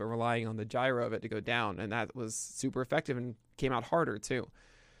spin, but relying on the gyro of it to go down. And that was super effective and came out harder too.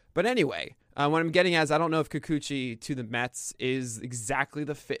 But anyway, what I'm getting at is I don't know if Kikuchi to the Mets is exactly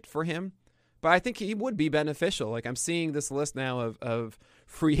the fit for him, but I think he would be beneficial. Like I'm seeing this list now of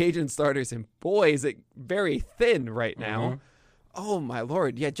free agent starters, and boy, is it very thin right now. Mm-hmm. Oh my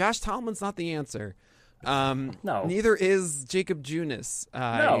Lord. Yeah. Josh Tomlin's not the answer. No. Neither is Jacob Junis.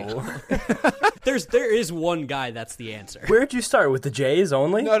 No. There is one guy that's the answer. Where'd you start with the Jays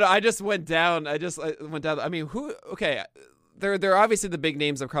only? No, I just went down. I went down. I mean, who? Okay, they're obviously the big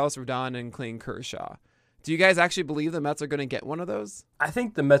names of Carlos Rodon and Clayton Kershaw. Do you guys actually believe the Mets are going to get one of those? I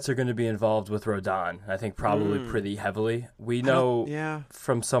think the Mets are going to be involved with Rodon. I think probably pretty heavily. We know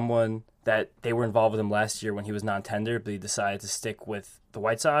from someone that they were involved with him last year when he was non-tender, but he decided to stick with the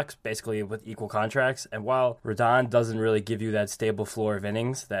White Sox, basically with equal contracts. And while Rodon doesn't really give you that stable floor of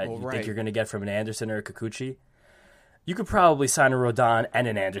innings that think you're going to get from an Anderson or a Kikuchi, you could probably sign a Rodon and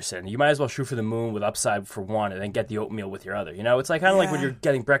an Anderson. You might as well shoot for the moon with upside for one and then get the oatmeal with your other. You know, it's like kind of like when you're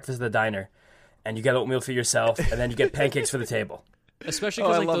getting breakfast at the diner and you get oatmeal for yourself and then you get pancakes for the table. Especially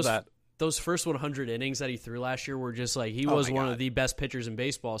because those first 100 innings that he threw last year were just like, he was one of the best pitchers in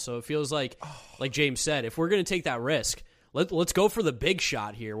baseball. So it feels like James said, if we're going to take that risk, let's go for the big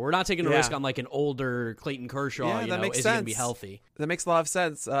shot here. We're not taking a risk on like an older Clayton Kershaw. Yeah, that makes sense. Is he going to be healthy? That makes a lot of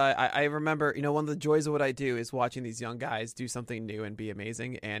sense. I remember, one of the joys of what I do is watching these young guys do something new and be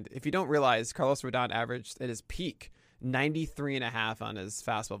amazing. And if you don't realize, Carlos Rodon averaged at his peak 93.5 on his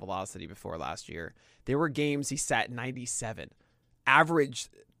fastball velocity before last year. There were games he sat 97, averaged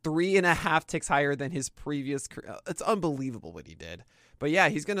 3.5 ticks higher than his previous career. It's unbelievable what he did. But yeah,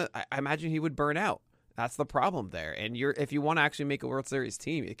 he's gonna. I imagine he would burn out. That's the problem there. And if you want to actually make a World Series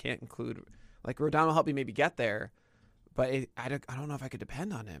team, it can't include Rodon will help you maybe get there. But I don't know if I could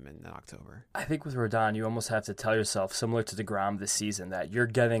depend on him in October. I think with Rodon, you almost have to tell yourself, similar to DeGrom this season, that you're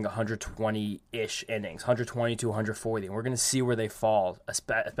getting 120-ish innings, 120 to 140, and we're going to see where they fall,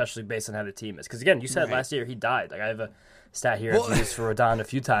 especially based on how the team is. Because, again, you said last year he died. I have a stat here I've used for Rodon a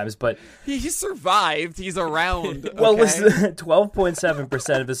few times, but... He survived. He's around. Well, listen,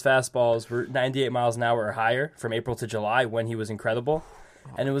 12.7% of his fastballs were 98 miles an hour or higher from April to July when he was incredible.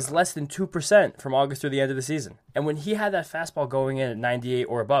 And it was less than 2% from August through the end of the season. And when he had that fastball going in at 98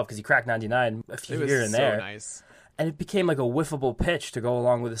 or above, because he cracked 99 a few here and there, nice. And it became like a whiffable pitch to go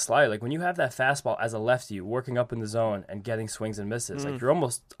along with the slider. Like when you have that fastball as a lefty working up in the zone and getting swings and misses, like you're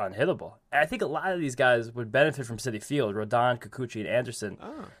almost unhittable. And I think a lot of these guys would benefit from Citi Field, Rodon, Kikuchi, and Anderson,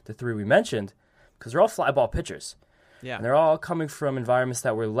 the three we mentioned, because they're all fly ball pitchers. Yeah. And they're all coming from environments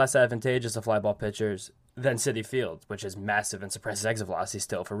that were less advantageous to fly ball pitchers than Citi Field, which is massive and suppresses exit velocity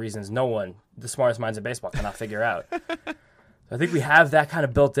still for reasons no one, the smartest minds in baseball, cannot figure out. I think we have that kind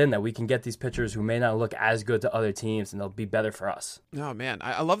of built in that we can get these pitchers who may not look as good to other teams, and they'll be better for us. Oh, man.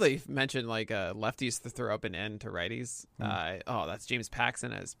 I love that you mentioned lefties to throw up an end to righties. That's James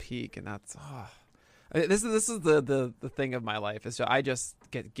Paxton at his peak, and that's this is the thing of my life. Is I just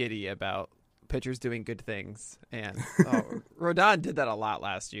get giddy about pitchers doing good things, and Rodon did that a lot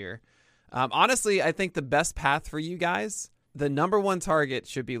last year. Honestly, I think the best path for you guys, the number one target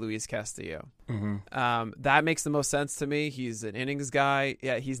should be Luis Castillo. Mm-hmm. That makes the most sense to me. He's an innings guy.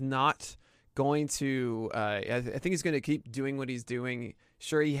 Yeah, he's not going to. I think he's going to keep doing what he's doing.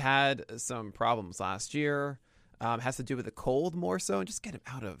 Sure, he had some problems last year. Has to do with the cold more so, and just get him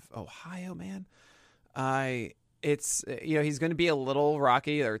out of Ohio, man. It's he's going to be a little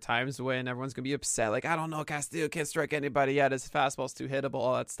rocky. There are times when everyone's going to be upset. Like, I don't know, Castillo can't strike anybody yet. His fastball's too hittable,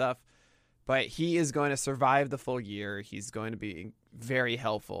 all that stuff. But he is going to survive the full year. He's going to be very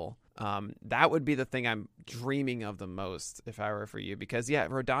helpful. That would be the thing I'm dreaming of the most if I were for you. Because,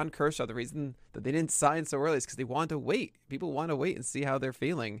 Rodon, Kershaw, the reason that they didn't sign so early is because they wanted to wait. People want to wait and see how they're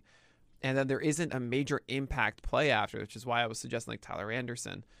feeling. And then there isn't a major impact play after, which is why I was suggesting like Tyler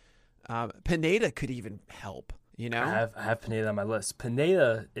Anderson. Pineda could even help. I have Pineda on my list.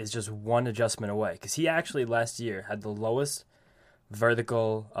 Pineda is just one adjustment away because he actually last year had the lowest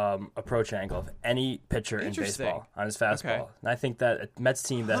vertical approach angle of any pitcher in baseball on his fastball. Okay. And I think that a Mets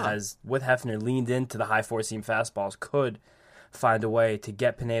team that has, with Hefner, leaned into the high four-seam fastballs could find a way to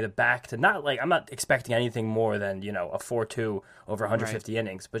get Pineda back to I'm not expecting anything more than, a 4.2 over 150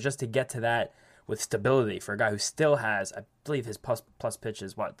 innings, but just to get to that with stability for a guy who still has, I believe his plus pitch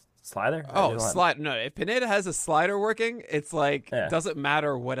is what? Slider? Slider. No, if Pineda has a slider working, it's doesn't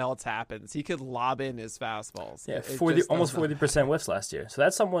matter what else happens. He could lob in his fastballs. Yeah, almost 40% whiffs last year. So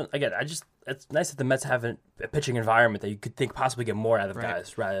that's someone, again, it's nice that the Mets have a pitching environment that you could think possibly get more out of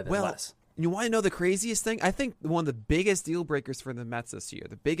guys rather than less. You want to know the craziest thing? I think one of the biggest deal breakers for the Mets this year,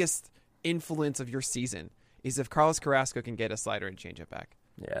 the biggest influence of your season, is if Carlos Carrasco can get a slider and change it back.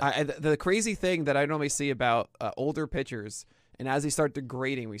 Yeah. The crazy thing that I normally see about older pitchers, and as they start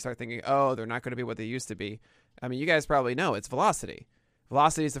degrading, we start thinking, they're not going to be what they used to be. I mean, you guys probably know it's velocity.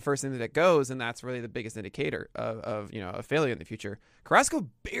 Velocity is the first thing that goes, and that's really the biggest indicator of a failure in the future. Carrasco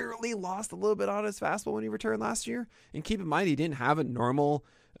barely lost a little bit on his fastball when he returned last year. And keep in mind, he didn't have a normal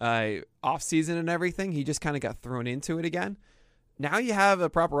offseason and everything. He just kind of got thrown into it again. Now you have a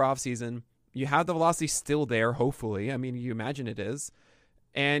proper offseason. You have the velocity still there, hopefully. I mean, you imagine it is.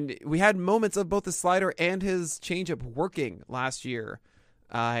 And we had moments of both the slider and his changeup working last year.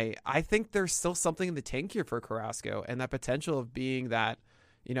 I think there's still something in the tank here for Carrasco, and that potential of being that,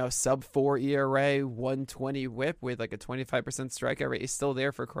 sub 4 ERA, 120 whip with like a 25% strikeout rate is still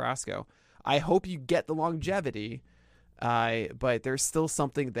there for Carrasco. I hope you get the longevity, but there's still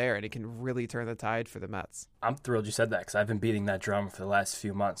something there, and it can really turn the tide for the Mets. I'm thrilled you said that because I've been beating that drum for the last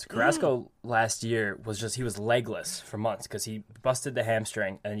few months. Carrasco last year he was legless for months because he busted the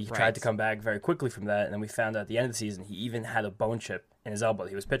hamstring, and he tried to come back very quickly from that, and then we found out at the end of the season he even had a bone chip in his elbow.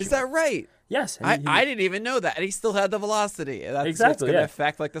 He was pitching. Is that right? Yes. I didn't even know that, and he still had the velocity. That's exactly, going to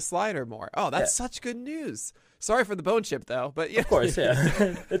affect like the slider more. Oh, that's such good news. Sorry for the bone chip, though, but of course, yeah,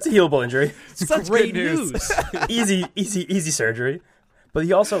 it's a healable injury. Such great news. easy surgery. But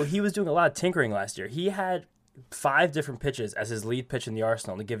he was doing a lot of tinkering last year. He had 5 different pitches as his lead pitch in the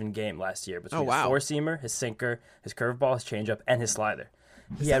arsenal in a given game last year between his four-seamer, his sinker, his curveball, his changeup, and his slider.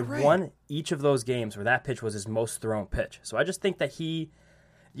 He had won each of those games where that pitch was his most thrown pitch. So I just think that you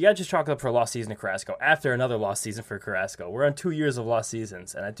got to just chalk it up for a lost season of Carrasco after another lost season for Carrasco. We're on 2 years of lost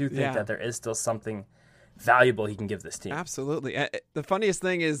seasons, and I do think that there is still something valuable he can give this team. Absolutely. The funniest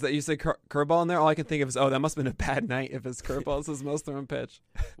thing is that you say curveball in there. All I can think of is, that must have been a bad night if his curveball is his most thrown pitch.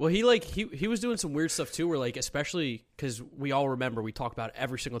 Well, he was doing some weird stuff too, where like, especially because we all remember we talk about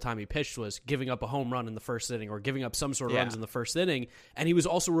every single time he pitched was giving up a home run in the first inning or giving up some sort of runs in the first inning, and he was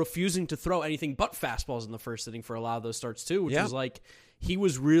also refusing to throw anything but fastballs in the first inning for a lot of those starts too, which was like he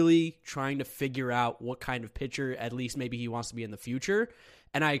was really trying to figure out what kind of pitcher at least maybe he wants to be in the future.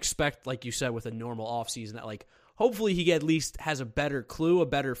 And I expect, like you said, with a normal offseason that, like, hopefully he at least has a better clue, a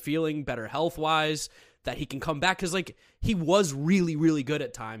better feeling, better health-wise, that he can come back. Because, like, he was really, really good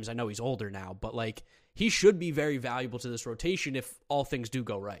at times. I know he's older now, but, like, he should be very valuable to this rotation if all things do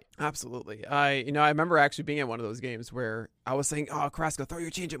go right. Absolutely. I remember actually being at one of those games where I was saying, Carrasco, throw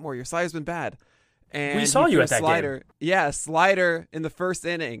your changeup more. Your slider's been bad. And we saw you at that slider. Game. Yeah, slider in the first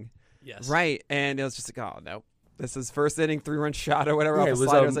inning. Yes. Right. And it was just like, no. This is first inning 3-run shot or whatever. Yeah, off a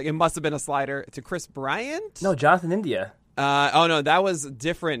slider. It was like it must have been a slider to Chris Bryant. No, Jonathan India. No, that was a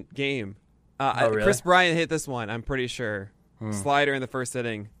different game. Really? Chris Bryant hit this one. I'm pretty sure. Slider in the first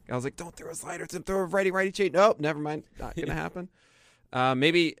inning. I was like, don't throw a slider. Throw a righty change. Nope, never mind. Not gonna happen.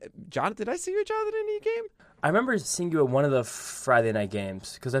 Maybe Jonathan. Did I see you at Jonathan India game? I remember seeing you at one of the Friday night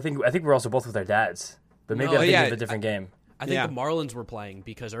games because I think we're also both with our dads. But maybe I'm thinking of a different game. I think the Marlins were playing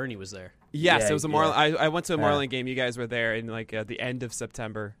because Ernie was there. Yes, it was a Marlin. I went to a Marlin game. You guys were there in like the end of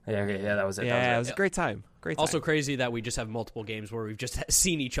September. Yeah, that was it. Yeah, it was a great time. Also crazy that we just have multiple games where we've just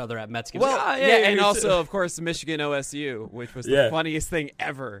seen each other at Mets games. Well, and also, of course, Michigan OSU, which was the funniest thing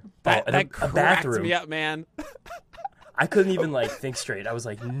ever. That cracked me up, man. I couldn't even think straight. I was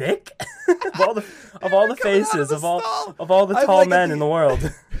like, Nick, of all the faces of all the tall men in the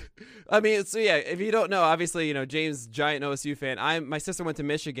world. I mean, so yeah, if you don't know, obviously, James, giant OSU fan. My sister went to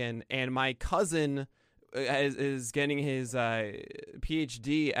Michigan, and my cousin is getting his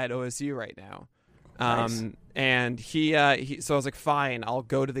PhD at OSU right now. Nice. And he so I was like, fine, I'll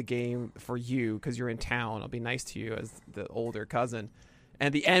go to the game for you because you're in town. I'll be nice to you as the older cousin. And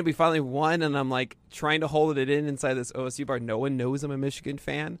at the end, we finally won, and I'm like trying to hold it in inside this OSU bar. No one knows I'm a Michigan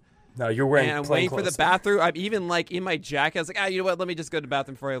fan. No, you're wearing. And I'm waiting for the bathroom. I'm even in my jacket. I was like, you know what? Let me just go to the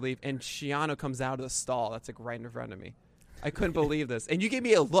bathroom before I leave. And Shiano comes out of the stall. That's right in front of me. I couldn't believe this. And you gave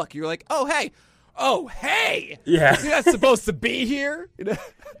me a look. You were like, oh hey, yeah, you're not supposed to be here. I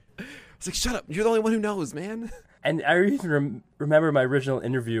was like, shut up. You're the only one who knows, man. And I even remember my original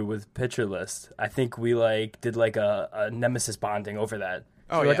interview with Pitcher List. I think we did a nemesis bonding over that.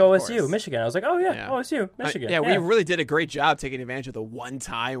 So OSU, Michigan. I was like, OSU, Michigan. We really did a great job taking advantage of the one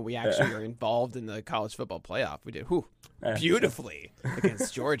time we actually were involved in the college football playoff. We did beautifully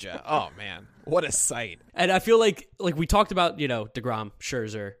against Georgia. Oh, man. What a sight. And I feel like we talked about, DeGrom,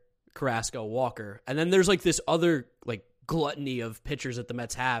 Scherzer, Carrasco, Walker. And then there's this other gluttony of pitchers that the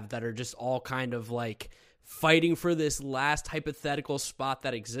Mets have that are just all kind of fighting for this last hypothetical spot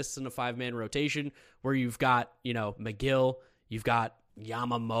that exists in a 5-man rotation where you've got, McGill, you've got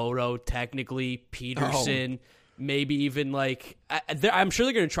Yamamoto, technically, Peterson, maybe even I'm sure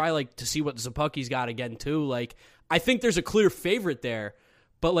they're going to try to see what Zapucki's got again too. I think there's a clear favorite there,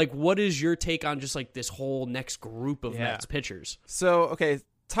 but what is your take on just this whole next group of Mets pitchers? So, okay,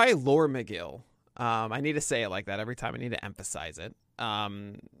 Tylor Megill. I need to say it like that every time. I need to emphasize it.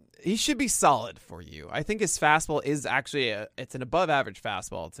 He should be solid for you. I think his fastball is actually it's an above average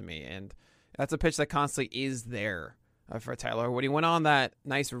fastball to me, and that's a pitch that constantly is there. For Tyler, when he went on that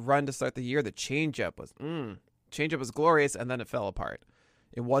nice run to start the year, the changeup was glorious, and then it fell apart.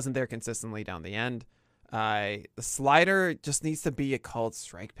 It wasn't there consistently down the end. The slider just needs to be a called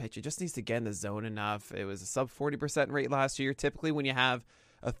strike pitch. It just needs to get in the zone enough. It was a sub 40% rate last year. Typically, when you have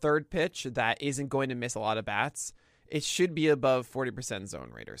a third pitch that isn't going to miss a lot of bats, it should be above 40%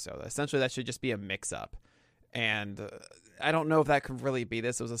 zone rate or so. Essentially, that should just be a mix-up. And I don't know if that could really be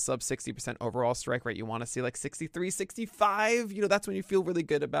this. It was a sub 60% overall strike rate. You want to see like 63, 65. That's when you feel really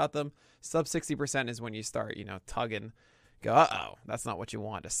good about them. Sub 60% is when you start, tugging. Go, uh-oh, that's not what you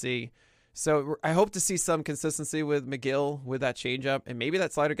want to see. So I hope to see some consistency with McGill with that changeup, and maybe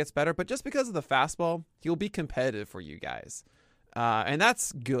that slider gets better. But just because of the fastball, he'll be competitive for you guys. And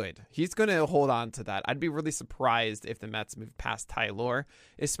that's good. He's going to hold on to that. I'd be really surprised if the Mets move past Tylor,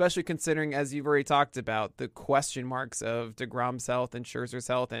 especially considering, as you've already talked about, the question marks of DeGrom's health and Scherzer's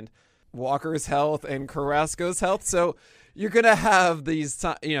health and Walker's health and Carrasco's health. So you're going to have these,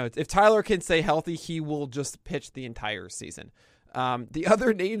 if Tylor can stay healthy, he will just pitch the entire season. The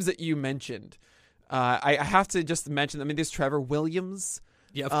other names that you mentioned, I have to just mention, there's Trevor Williams.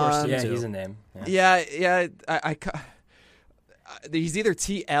 Yeah, of course. Yeah, he's a name. Yeah. He's either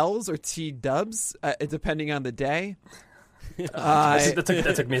TLs or T-dubs, depending on the day.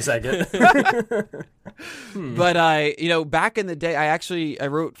 That took me a second. But back in the day, I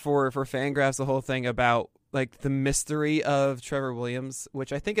wrote for Fangraphs the whole thing about like the mystery of Trevor Williams,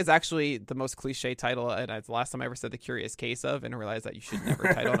 which I think is actually the most cliche title. And it's the last time I ever said The Curious Case of, and I realized that you should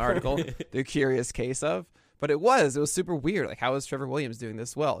never title an article The Curious Case of. But it was super weird. Like, how is Trevor Williams doing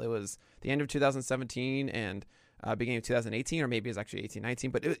this well? It was the end of 2017 and beginning of 2018, or maybe it was actually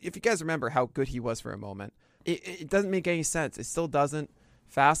 18-19. But if you guys remember how good he was for a moment, it doesn't make any sense. It still doesn't.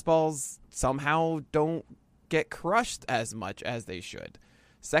 Fastballs somehow don't get crushed as much as they should.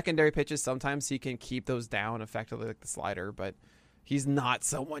 Secondary pitches, sometimes he can keep those down effectively, like the slider, but he's not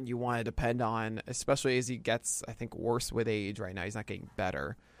someone you want to depend on, especially as he gets, I think, worse with age right now. He's not getting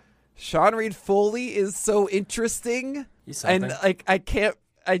better. Sean Reed Foley is so interesting. And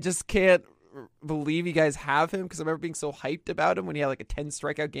I just can't believe you guys have him, because I remember being so hyped about him when he had like a 10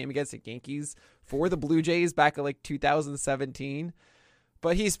 strikeout game against the Yankees for the Blue Jays back in like 2017.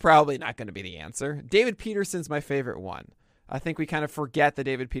 But he's probably not going to be the answer. David Peterson's my favorite one. I think we kind of forget that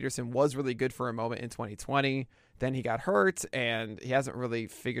David Peterson was really good for a moment in 2020. Then he got hurt, and he hasn't really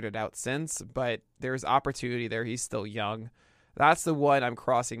figured it out since. But there's opportunity there. He's still young. That's the one I'm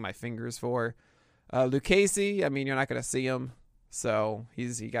crossing my fingers for. Lucchesi, you're not going to see him. So he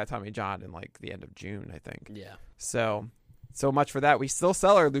got Tommy John in like the end of June, I think. Yeah. So much for that. We still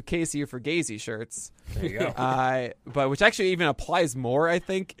sell our Lucchesi for Gazy shirts. There you go. But which actually even applies more, I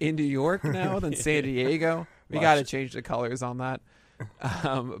think, in New York now than San Diego. We got to change the colors on that.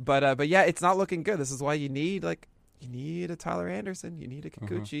 But yeah, it's not looking good. This is why you need a Tyler Anderson. You need a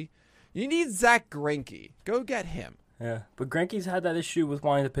Kikuchi. You need Zach Greinke. Go get him. Yeah, but Greinke's had that issue with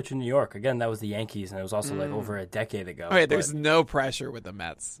wanting to pitch in New York. Again, that was the Yankees, and it was also like over a decade ago. Okay, there's no pressure with the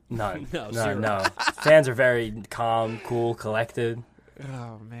Mets. None. No. No. Fans are very calm, cool, collected.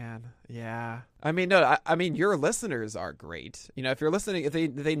 Oh man, yeah. Your listeners are great. If you're listening, if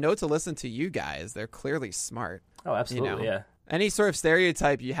they know to listen to you guys, they're clearly smart. Oh, absolutely, yeah. Any sort of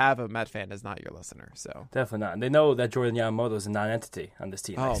stereotype you have of a Met fan is not your listener. So definitely not. And they know that Jordan Yamamoto is a non-entity on this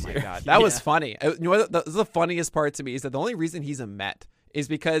team. Oh next my year. God, that was funny. You know what? The funniest part to me is that the only reason he's a Met is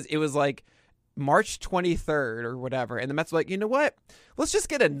because it was like March 23rd or whatever, and the Mets were like, you know what? Let's just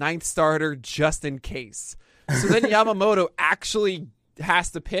get a ninth starter just in case. So then Yamamoto actually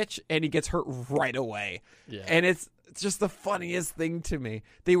has to pitch, and he gets hurt right away. Yeah. And it's just the funniest thing to me.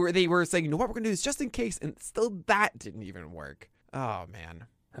 They were saying, you know what we're going to do is just in case, and still that didn't even work. Oh, man.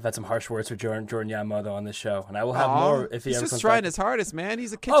 I've had some harsh words with Jordan Yamamoto on this show, and I will have more if he ever comes back. He's just trying his hardest, man.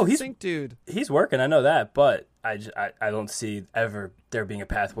 He's a kitchen sink dude. He's working, I know that, but I don't see ever there being a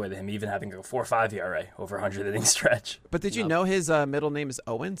pathway to him even having a 4.5 ERA over 100 inning stretch. But did you know his middle name is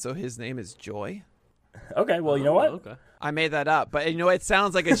Owen, so his name is Joy? Okay, well, you know what? Okay. I made that up, but it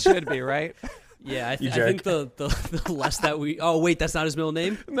sounds like it should be, right? Yeah, I think the less that we... Oh, wait, that's not his middle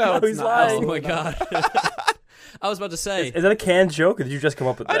name? No, he's lying. Oh, my God. I was about to say... Is that a canned joke, or did you just come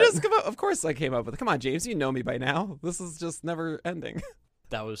up with that? Of course I came up with it. Come on, James, you know me by now. This is just never ending.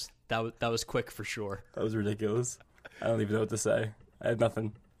 That was quick for sure. That was ridiculous. I don't even know what to say. I had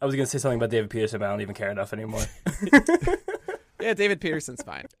nothing. I was going to say something about David Peterson, but I don't even care enough anymore. Yeah, David Peterson's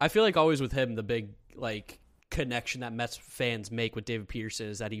fine. I feel like always with him, the big connection that Mets fans make with David Peterson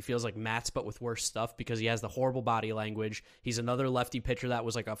is that he feels like Mats but with worse stuff, because he has the horrible body language. He's another lefty pitcher that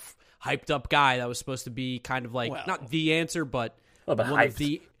was like a hyped up guy that was supposed to be kind of like not the answer, but one of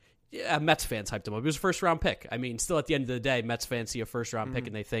the Mets fans hyped him up. He was a first round pick. Still at the end of the day, Mets fans see a first round pick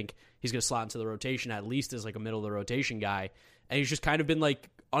and they think he's going to slot into the rotation at least as like a middle of the rotation guy, and he's just kind of been like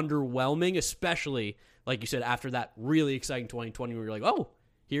underwhelming, especially like you said after that really exciting 2020 where you're like, oh,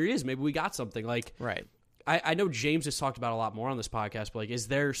 here he is. Maybe we got something. Like, Right. I know James has talked about a lot more on this podcast, but like, is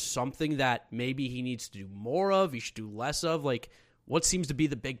there something that maybe he needs to do more of? He should do less of? Like, what seems to be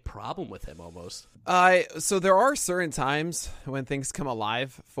the big problem with him almost? So there are certain times when things come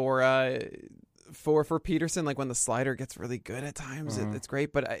alive for Peterson, like when the slider gets really good at times, it's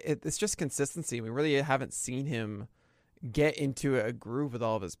great, but it's just consistency. We really haven't seen him get into a groove with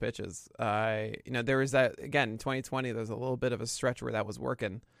all of his pitches. There was that, again, in 2020, there was a little bit of a stretch where that was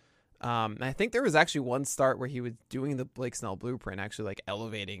working. And I think there was actually one start where he was doing the Blake Snell blueprint, actually like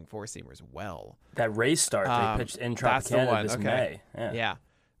elevating four-seamers well. That Rays start they pitched in Tropicana this May. Yeah.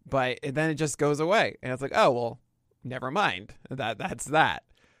 But then it just goes away. And it's like, oh, well, never mind. That's that.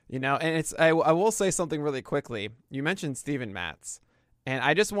 And I will say something really quickly. You mentioned Steven Matz. And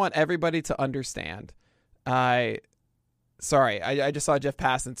I just want everybody to understand. Sorry, I just saw Jeff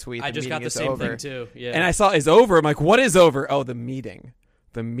Passan tweet. I just got the same thing too. Yeah. And I saw it's over. I'm like, what is over? Oh, the meeting.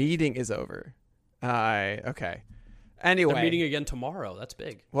 The meeting is over. Okay. Anyway. They're meeting again tomorrow. That's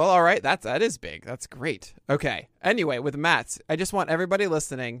big. Well, all right. That is big. That's great. Okay. Anyway, with Matz, I just want everybody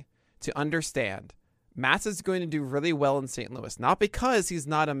listening to understand Matz is going to do really well in St. Louis. Not because he's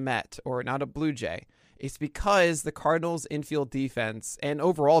not a Met or not a Blue Jay. It's because the Cardinals' infield defense and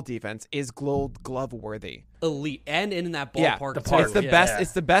overall defense is Gold Glove worthy. Elite. And in that ballpark. It's the best.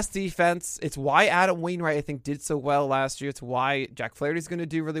 It's the best defense. It's why Adam Wainwright, I think, did so well last year. It's why Jack Flaherty's going to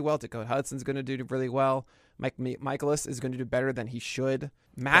do really well. Dakota Hudson's going to do really well. Mike Michaelis is going to do better than he should.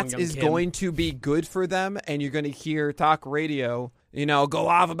 Matz is going to be good for them, and you're going to hear talk radio, go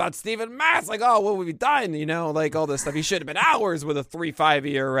off about Steven Matz, like, oh, what would we done? Like all this stuff. He should have been hours with a 3.5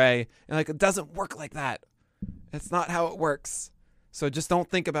 ERA. And like, it doesn't work like that. That's not how it works. So just don't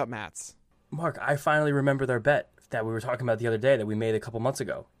think about Matz. Mark, I finally remember their bet that we were talking about the other day that we made a couple months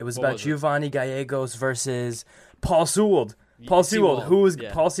ago. It was about Giovanni Gallegos versus Paul Sewald. Paul Sewald, who was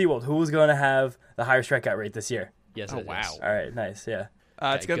going to have the higher strikeout rate this year? Yes. Oh, wow. All right, nice, yeah.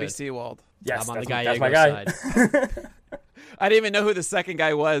 It's going to be Sewald. Yes, I'm on the that's my guy. side. I didn't even know who the second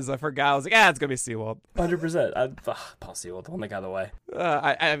guy was. I forgot. I was like, it's going to be Sewald. 100%. Paul Sewald, the one that got away. What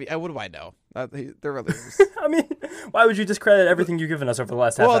do I know? They're relievers. I mean, why would you discredit everything you've given us over the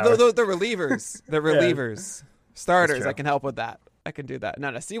last half hour? Well, they're relievers. They're relievers. Starters, I can help with that. I can do that.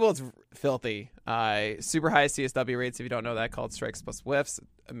 No, Sewald's filthy. Super high CSW rates, if you don't know that, called strikes plus whiffs.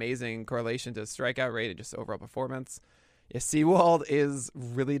 Amazing correlation to strikeout rate and just overall performance. Yeah, Sewald is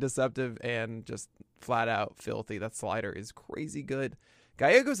really deceptive and just flat out filthy. That slider is crazy good.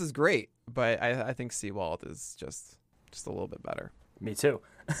 Gallegos is great, but I think Sewald is just a little bit better. Me too.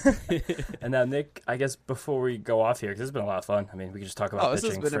 And now, Nick, I guess before we go off here, because this has been a lot of fun. I mean, we can just talk about pitching.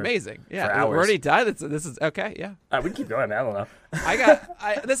 This has been amazing. Yeah, for hours. We're already done. This is okay. Yeah, we can keep going, man. I don't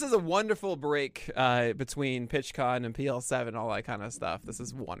know. This is a wonderful break between PitchCon and PL7, all that kind of stuff. This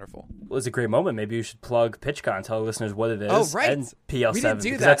is wonderful. Well, it's a great moment. Maybe you should plug PitchCon, tell the listeners what it is. Oh, right. And PL7. We didn't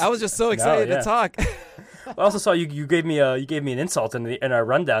do that. I was just so excited to talk. I also saw you gave me an insult in our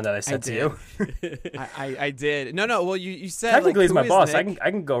rundown that I said to you. I did. No. Well, you said technically he's my boss. Nick?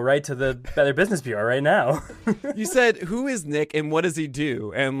 I can go right to the Better Business Bureau right now. You said, who is Nick and what does he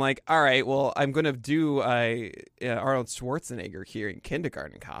do? And I'm like, all right, well, I'm going to do Arnold Schwarzenegger here in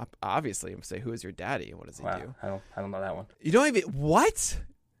Kindergarten Cop. Obviously, I'm going to say, who is your daddy and what does he do? I don't know that one. You don't even what?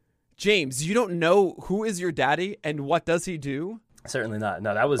 James, you don't know who is your daddy and what does he do? Certainly not.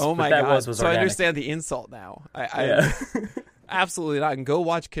 No, that was. Oh my God! Was so organic. I understand the insult now. I absolutely not. And go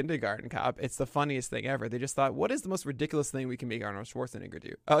watch Kindergarten Cop. It's the funniest thing ever. They just thought, what is the most ridiculous thing we can make Arnold Schwarzenegger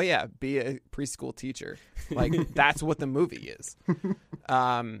do? Oh yeah, be a preschool teacher. Like that's what the movie is.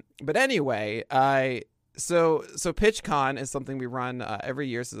 But anyway, so PitchCon is something we run every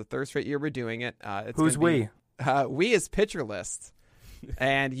year. So the third straight year we're doing it. Who's we? We is Pitcher List.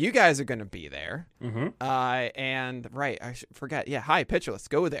 And you guys are going to be there. Mm-hmm. And right, I forget. Yeah, hi, Pitcher List.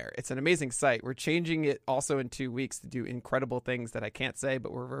 Go there. It's an amazing site. We're changing it also in 2 weeks to do incredible things that I can't say,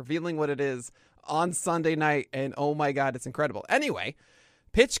 but we're revealing what it is on Sunday night. And oh my God, it's incredible. Anyway,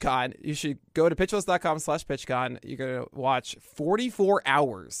 PitchCon, you should go to pitchlist.com/PitchCon. You're going to watch 44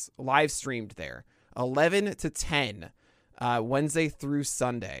 hours live streamed there, 11 to 10, Wednesday through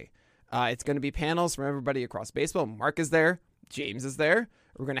Sunday. It's going to be panels from everybody across baseball. Mark is there. James is there.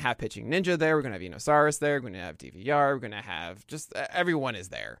 We're going to have Pitching Ninja there. We're going to have Enosaurus there. We're going to have DVR. We're going to have just everyone is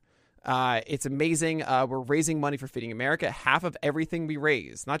there. It's amazing. We're raising money for Feeding America. Half of everything we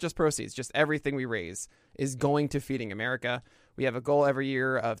raise, not just proceeds, just everything we raise is going to Feeding America. We have a goal every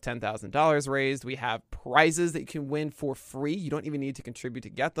year of $10,000 raised. We have prizes that you can win for free. You don't even need to contribute to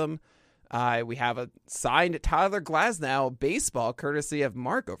get them. We have a signed Tyler Glasnow baseball, courtesy of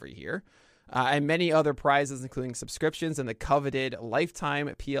Mark over here, and many other prizes, including subscriptions and the coveted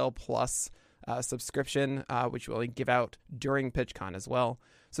lifetime PL Plus subscription, which we'll give out during PitchCon as well.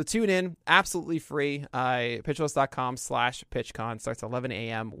 So tune in, absolutely free. Pitcherlist.com/PitchCon starts 11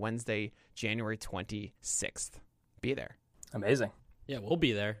 a.m. Wednesday, January 26th. Be there. Amazing. Yeah, we'll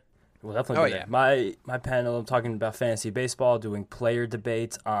be there. We'll definitely be there. My panel, I'm talking about fantasy baseball, doing player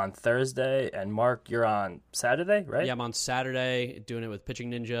debates on Thursday. And Mark, you're on Saturday, right? Yeah, I'm on Saturday doing it with Pitching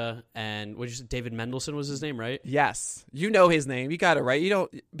Ninja. And what did you say? David Mendelson was his name, right? Yes. You know his name. You got it right. You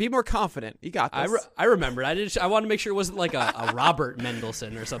don't be more confident. You got this. I remembered. I wanted to make sure it wasn't like a Robert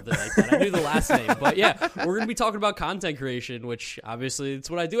Mendelson or something like that. I knew the last name. But yeah, we're going to be talking about content creation, which obviously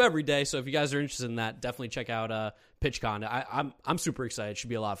it's what I do every day. So if you guys are interested in that, definitely check out PitchCon. I'm super excited. It should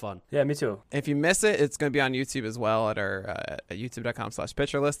be a lot of fun. Yeah, me too. If you miss it, it's going to be on YouTube as well at our at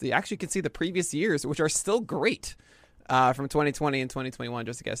youtube.com/pitcherlist. You actually can see the previous years, which are still great, from 2020 and 2021,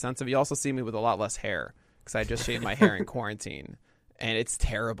 just to get a sense of it. You also see me with a lot less hair because I just shaved my hair in quarantine, and it's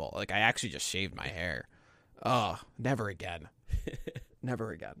terrible. Like, I actually just shaved my hair. Oh, never again.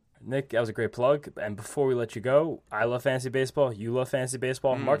 Never again. Nick, that was a great plug. And before we let you go, I love fantasy baseball. You love fantasy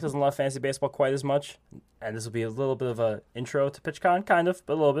baseball. Mark doesn't love fantasy baseball quite as much. And this will be a little bit of an intro to PitchCon, kind of,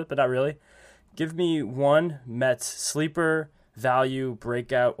 but a little bit, but not really. Give me one Mets sleeper, value,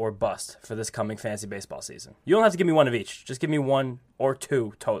 breakout, or bust for this coming fantasy baseball season. You don't have to give me one of each. Just give me one or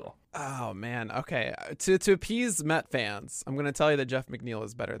two total. Oh, man. Okay. To appease Met fans, I'm going to tell you that Jeff McNeil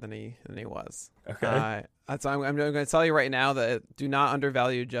is better than he was. Okay. I'm going to tell you right now that do not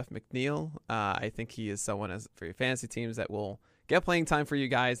undervalue Jeff McNeil. I think he is someone for your fantasy teams that will get playing time for you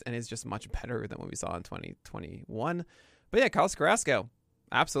guys and is just much better than what we saw in 2021. But yeah, Carlos Carrasco,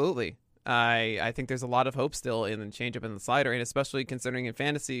 absolutely. I think there's a lot of hope still in the changeup and the slider, and especially considering in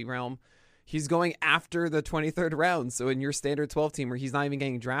fantasy realm, he's going after the 23rd round. So in your standard 12 team where he's not even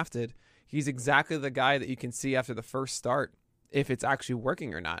getting drafted, he's exactly the guy that you can see after the first start if it's actually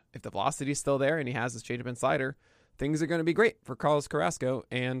working or not. If the velocity is still there and he has his changeup and slider, things are going to be great for Carlos Carrasco.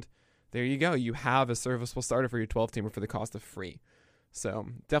 And there you go. You have a serviceable starter for your 12-teamer for the cost of free. So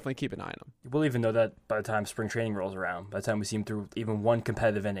definitely keep an eye on him. We'll even know that by the time spring training rolls around. By the time we see him through even one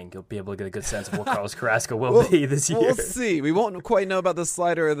competitive inning, you'll be able to get a good sense of what Carlos Carrasco will be this year. We'll see. We won't quite know about the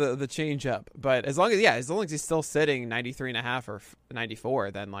slider or the changeup. But as long as he's still sitting 93.5 or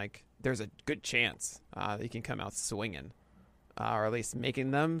 94, then like there's a good chance that he can come out swinging. Or at least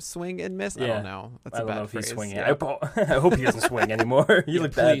making them swing and miss. Yeah. I don't know. That's a bad phrase. He's swinging. Yeah. I hope he doesn't swing anymore. He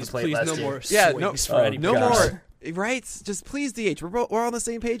looked bad at the plate last no year. More swings for any no more. Right? Just please DH. We're on the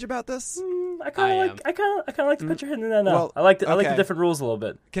same page about this. I kind of like the pitcher hitting that. Well, I like the different rules a little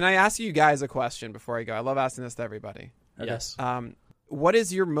bit. Can I ask you guys a question before I go? I love asking this to everybody. Okay. Yes. What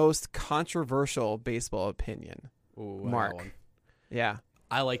is your most controversial baseball opinion? Ooh, Mark. Yeah.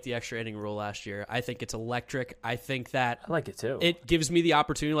 I like the extra inning rule last year. I think it's electric. I think that I like it too. It gives me the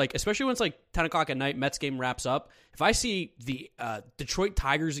opportunity, like especially when it's like 10 o'clock at night, Mets game wraps up. If I see the Detroit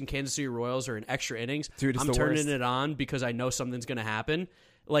Tigers and Kansas City Royals are in extra innings, I'm turning it on because I know something's going to happen.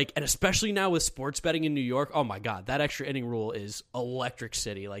 Like, and especially now with sports betting in New York, oh my God, that extra inning rule is electric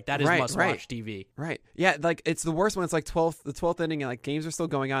city. Like that is must-watch TV. Right. Yeah, like it's the worst when it's like the 12th inning and like games are still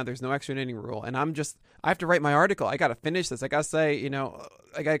going on. There's no extra inning rule. And I have to write my article. I got to finish this. I got to say,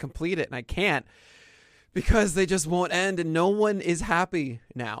 I got to complete it and I can't because they just won't end and no one is happy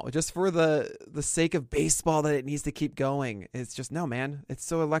now. Just for the sake of baseball that it needs to keep going. It's just, no, man. It's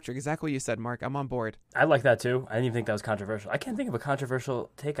so electric. Exactly what you said, Mark. I'm on board. I like that too. I didn't even think that was controversial. I can't think of a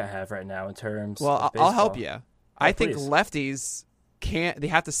controversial take I have right now in terms of baseball. I'll help you. I think lefties they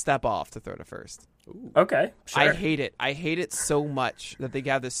have to step off to throw to first. Ooh. Okay, sure. I hate it. I hate it so much that they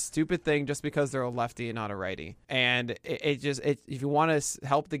have this stupid thing just because they're a lefty and not a righty. And it if you want to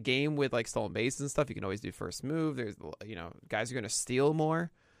help the game with like stolen bases and stuff, you can always do first move. There's guys are going to steal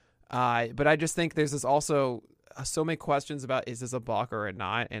more. But I just think there's this also so many questions about is this a balker or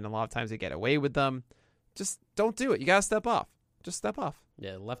not, and a lot of times they get away with them. Just don't do it. You got to step off. Just step off.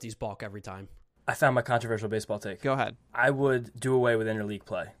 Yeah, lefties balk every time. I found my controversial baseball take. Go ahead. I would do away with interleague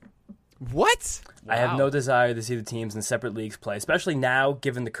play. What? Wow. I have no desire to see the teams in separate leagues play, especially now,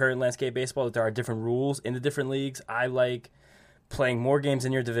 given the current landscape of baseball, that there are different rules in the different leagues. I like playing more games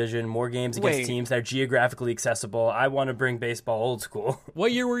in your division, more games against teams that are geographically accessible. I want to bring baseball old school.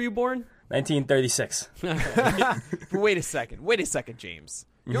 What year were you born? 1936. Wait a second, James.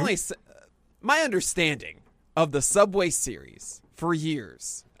 You only my understanding of the Subway Series for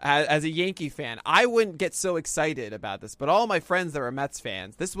years. As a Yankee fan, I wouldn't get so excited about this, but all my friends that were Mets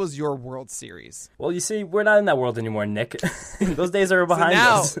fans, this was your World Series. Well, you see, we're not in that world anymore, Nick. Those days are behind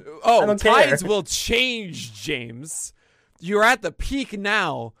us. Tides will change, James. You're at the peak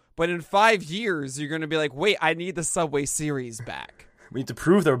now, but in 5 years, you're going to be like, wait, I need the Subway Series back. We need to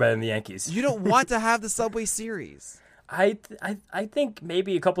prove they're better than the Yankees. You don't want to have the Subway Series. I think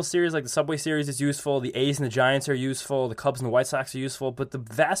maybe a couple series like the Subway Series is useful. The A's and the Giants are useful. The Cubs and the White Sox are useful. But the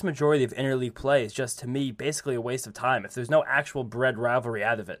vast majority of interleague play is just, to me, basically a waste of time if there's no actual bred rivalry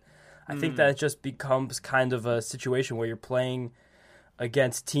out of it. I think that it just becomes kind of a situation where you're playing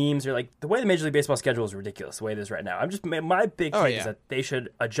against teams, or like the way the Major League Baseball schedule is ridiculous the way it is right now. My big thing is that they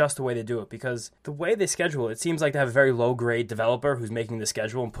should adjust the way they do it, because the way they schedule it seems like they have a very low grade developer who's making the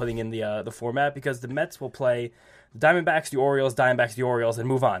schedule and putting in the format, because the Mets will play the Diamondbacks, the Orioles, and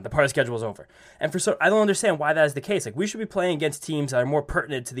move on. The part of the schedule is over. And I don't understand why that is the case. Like, we should be playing against teams that are more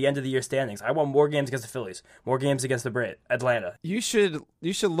pertinent to the end of the year standings. I want more games against the Phillies, more games against the Atlanta. You should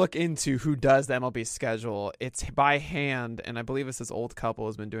look into who does the MLB schedule. It's by hand, and I believe it's this old couple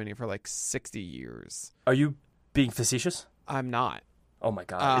who's been doing it for like 60 years. Are you being facetious? I'm not. Oh my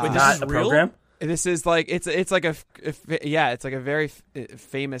God! Wait, it's not a real? program. This is like it's like a very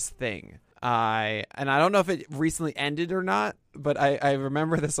famous thing. And I don't know if it recently ended or not, but I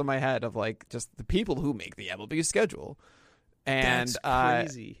remember this in my head of like just the people who make the MLB schedule. And that's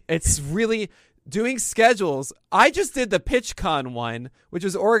crazy. It's really doing schedules. I just did the PitchCon one, which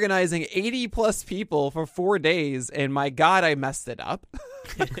was organizing 80 plus people for 4 days, and my God, I messed it up.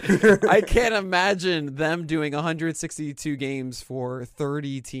 I can't imagine them doing 162 games for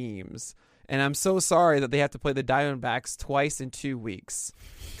 30 teams. And I'm so sorry that they have to play the Diamondbacks twice in 2 weeks.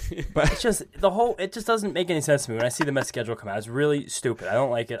 But it's just it just doesn't make any sense to me when I see the Mets schedule come out. It's really stupid. I don't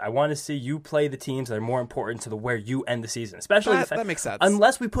like it. I want to see you play the teams that are more important to where you end the season. Especially that makes sense.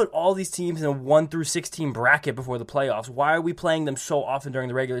 Unless we put all these teams in a 1 through 16 bracket before the playoffs, why are we playing them so often during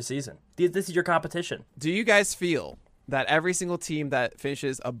the regular season? This is your competition. Do you guys feel that every single team that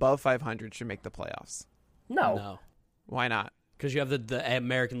finishes above 500 should make the playoffs? No. Why not? Because you have the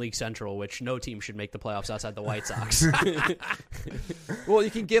American League Central, which no team should make the playoffs outside the White Sox. Well,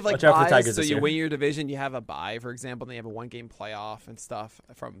 you can give like buys, so you win your division, you have a bye, for example, and then you have a 1-game playoff and stuff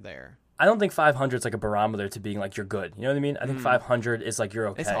from there. I don't think 500 is like a barometer to being like you're good. You know what I mean? I think 500 is like you're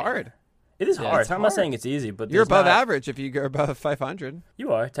okay. It's hard. It is hard. I'm not saying it's easy, but you're above average if you go above 500.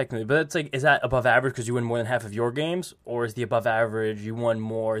 You are, technically. But it's like, is that above average because you win more than half of your games? Or is the above average you won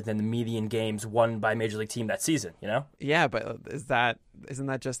more than the median games won by a Major League team that season, you know? Yeah, but isn't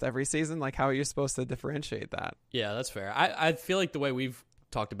that just every season? Like, how are you supposed to differentiate that? Yeah, that's fair. I feel like the way we've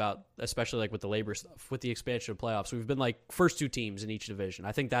talked about, especially like with the labor stuff, with the expansion of playoffs, we've been like first 2 teams in each division.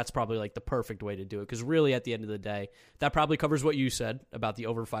 I think that's probably like the perfect way to do it, because really at the end of the day, that probably covers what you said about the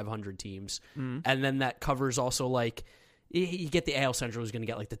over 500 teams. And then that covers also like you get the AL Central, who's going to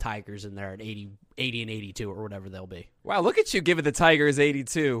get like the Tigers in there at 80 and 82 or whatever they'll be. Wow, look at you giving the Tigers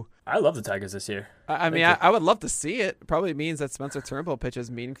 82. I love the Tigers this year. I mean, I would love to see it. Probably means that Spencer Turnbull pitches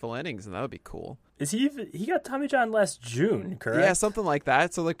meaningful innings, and that would be cool. Is he got Tommy John last June, correct? Yeah, something like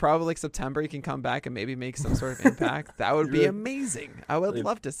that. So like probably like September he can come back and maybe make some sort of impact. That would be amazing. I would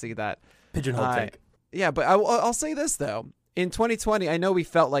love to see that. Pigeonhole take. Yeah, but I'll say this though. In 2020, I know we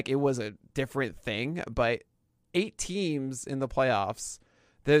felt like it was a different thing, but 8 teams in the playoffs,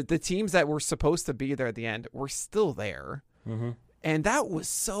 the teams that were supposed to be there at the end were still there. Mm-hmm. And that was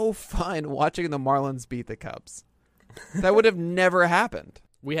so fun watching the Marlins beat the Cubs. That would have never happened.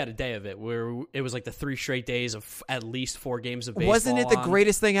 We had a day of it where it was like the 3 straight days of at least 4 games of baseball. Wasn't it the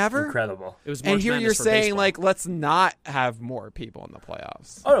greatest thing ever? Incredible. It was. And here you're saying baseball. like, let's not have more people in the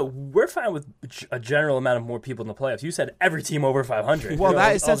playoffs. Oh no, we're fine with a general amount of more people in the playoffs. You said every team over 500. Well,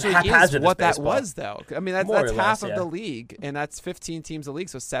 that essentially is what that baseball. was, though. I mean, that's half of the league, and that's 15 teams a league,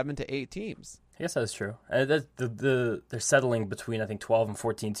 so 7 to 8 teams. Yes, that's true. They're settling between, I think, 12 and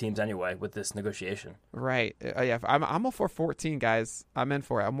 14 teams anyway with this negotiation. Right. Yeah, I'm all for 14, guys. I'm in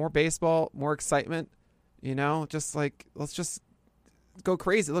for it. More baseball, more excitement. You know, just like, let's just go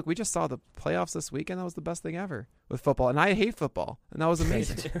crazy. Look, we just saw the playoffs this weekend. That was the best thing ever with football. And I hate football, and that was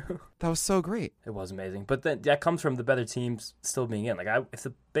amazing. That was so great. It was amazing. But then that comes from the better teams still being in. Like, if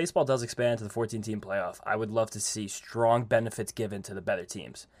the baseball does expand to the 14-team playoff, I would love to see strong benefits given to the better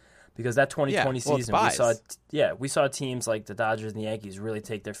teams. Because that 2020 season, we saw teams like the Dodgers and the Yankees really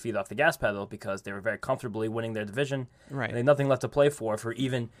take their feet off the gas pedal because they were very comfortably winning their division. Right. And they had nothing left to play for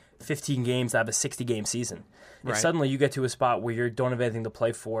even 15 games out of a 60-game season. If suddenly you get to a spot where you don't have anything to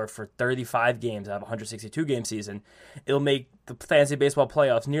play for 35 games out of a 162-game season, it'll make the fantasy baseball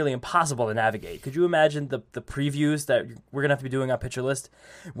playoffs nearly impossible to navigate. Could you imagine the previews that we're going to have to be doing on Pitcher List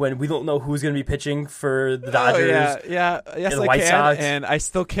when we don't know who's going to be pitching for the Dodgers? Yes, the I White can. Sox? And I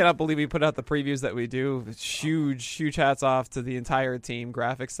still cannot believe we put out the previews that we do. Huge hats off to the entire team,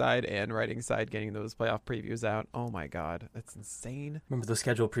 graphics side and writing side, getting those playoff previews out. Oh my God, that's insane. Remember those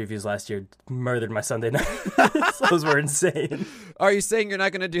scheduled previews last year murdered my Sunday night. Those were insane. Are you saying you're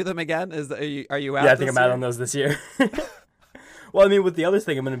not going to do them again? Are you out? Yeah, I think I'm out on those this year. Well, I mean, with the other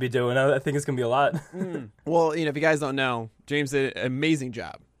thing I'm going to be doing, I think it's going to be a lot. Well, if you guys don't know, James did an amazing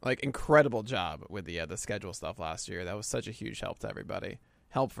job, like incredible job with the schedule stuff last year. That was such a huge help to everybody.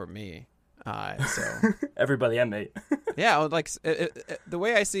 Help for me. So Everybody and me. yeah, like the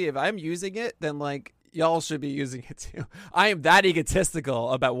way I see it, if I'm using it, then like y'all should be using it too. I am that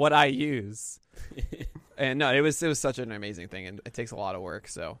egotistical about what I use. And no, it was such an amazing thing, and it takes a lot of work.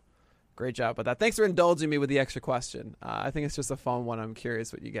 So. Great job with that. Thanks for indulging me with the extra question. I think it's just a fun one. I'm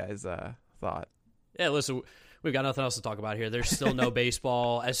curious what you guys thought. Yeah, listen, we've got nothing else to talk about here. There's still no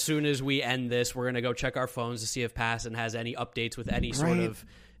baseball. As soon as we end this, we're going to go check our phones to see if Passan has any updates with any sort of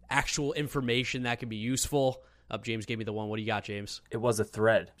actual information that could be useful. James gave me the one. What do you got, James? It was a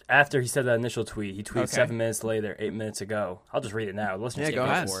thread. After he said that initial tweet, he tweeted 7 minutes later, 8 minutes ago. I'll just read it now. Let's just go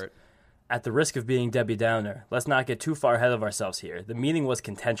ahead. For it. At the risk of being Debbie Downer, let's not get too far ahead of ourselves here. The meeting was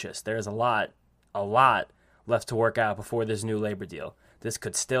contentious. There is a lot left to work out before this new labor deal. This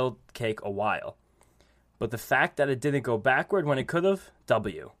could still take a while. But the fact that it didn't go backward when it could have,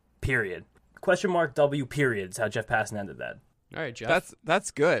 W. Period. Question mark W. Period is how Jeff Passan ended that. All right, Jeff.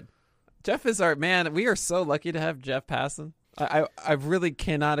 That's good. Jeff is our man. We are so lucky to have Jeff Passan. I really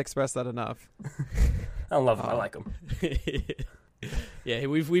cannot express that enough. I love him. I like him. Yeah,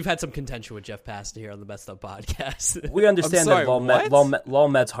 we've had some contention with Jeff Passan here on the Best Of podcast. We understand sorry, that Lol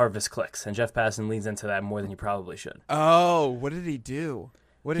Mets harvest clicks, and Jeff Passan leans into that more than he probably should. Oh, what did he do?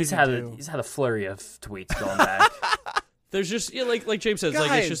 He's had a flurry of tweets going back. There's just like James says, Guys.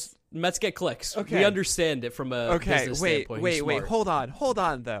 like it's just Mets get clicks. Okay. We understand it from a business standpoint. He's Wait, smart. hold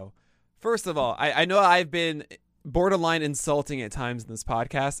on though. First of all, I know I've been borderline insulting at times in this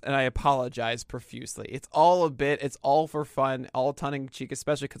podcast, and I apologize profusely. It's all a bit. It's all for fun, all tongue-in-cheek,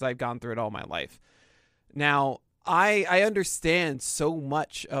 especially because I've gone through it all my life. Now, I understand so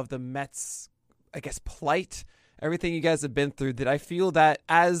much of the Mets, I guess, plight, everything you guys have been through, that I feel that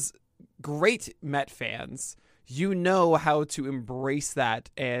as great Met fans, you know how to embrace that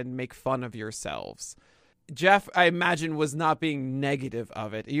and make fun of yourselves. Jeff, I imagine, was not being negative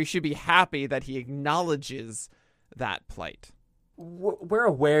of it. You should be happy that he acknowledges that plight. We're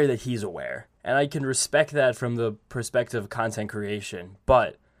aware that he's aware, and I can respect that from the perspective of content creation,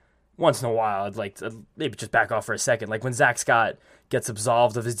 but once in a while I'd like to maybe just back off for a second. Like when Zach Scott gets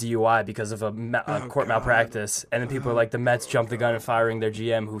absolved of his DUI because of a court malpractice, and then people are like, the Mets jumped the gun in firing their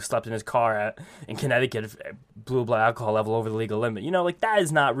GM who slept in his car in Connecticut, blew a blood alcohol level over the legal limit. Like that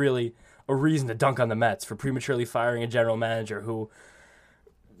is not really a reason to dunk on the Mets for prematurely firing a general manager who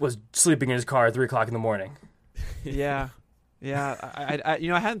was sleeping in his car at 3 o'clock in the morning. Yeah.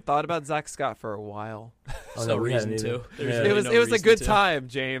 I hadn't thought about Zach Scott for a while. Oh, no reason to. Yeah. It was a good time,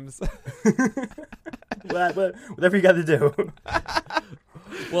 James. Whatever you got to do.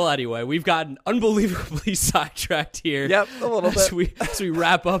 Well, anyway, we've gotten unbelievably sidetracked here. Yep, a little bit. As we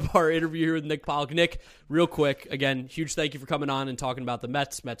wrap up our interview here with Nick Pollack. Nick, real quick, again, huge thank you for coming on and talking about the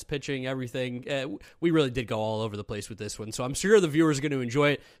Mets pitching, everything. We really did go all over the place with this one, so I'm sure the viewers are going to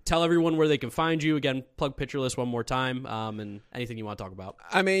enjoy it. Tell everyone where they can find you. Again, plug Pitcher List one more time, and anything you want to talk about.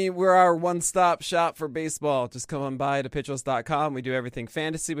 I mean, we're our one-stop shop for baseball. Just come on by to pitchlist.com. We do everything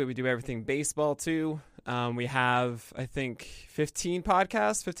fantasy, but we do everything baseball too. We have, I think, 15 to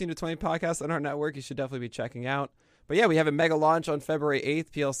 20 podcasts on our network you should definitely be checking out. But yeah, we have a mega launch on February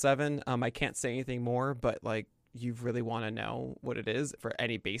 8th, PL7. I can't say anything more, but like you really want to know what it is for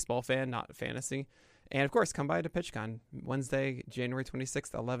any baseball fan, not fantasy. And of course, come by to PitchCon Wednesday, January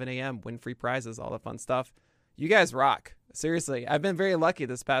 26th, 11 a.m. Win free prizes, all the fun stuff. You guys rock. Seriously, I've been very lucky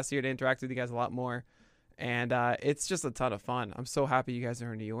this past year to interact with you guys a lot more. And it's just a ton of fun. I'm so happy you guys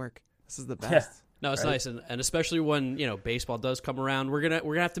are in New York. This is the best. Yeah. No, it's nice, and especially when baseball does come around, we're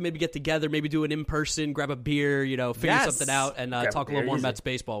gonna have to maybe get together, maybe do an in person, grab a beer, figure something out, and talk a little more Mets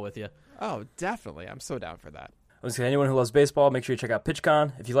baseball with you. Oh, definitely, I'm so down for that. I was going to say, anyone who loves baseball, make sure you check out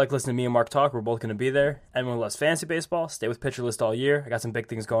PitchCon. If you like listening to me and Mark talk, we're both going to be there. Anyone who loves fantasy baseball, stay with Pitcher List all year. I got some big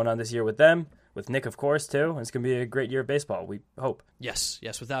things going on this year with them, with Nick, of course, too. And it's going to be a great year of baseball, we hope. Yes,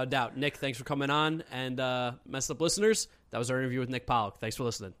 without a doubt. Nick, thanks for coming on, and Messed Up listeners, that was our interview with Nick Pollack. Thanks for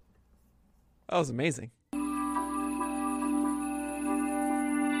listening. That was amazing.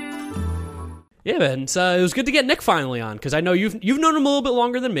 Yeah, man. So it was good to get Nick finally on because I know you've known him a little bit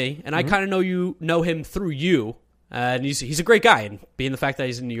longer than me, and I kind of know him through you. And he's a great guy, and being the fact that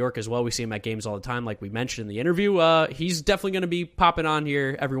he's in New York as well, we see him at games all the time, like we mentioned in the interview. He's definitely going to be popping on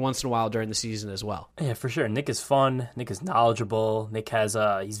here every once in a while during the season as well. Yeah, for sure. Nick is fun. Nick is knowledgeable. Nick has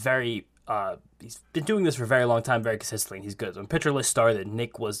he's been doing this for a very long time, very consistently, and he's good. When Pitcher List started,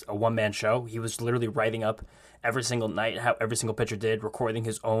 Nick was a one-man show. He was literally writing up every single night how every single pitcher did, recording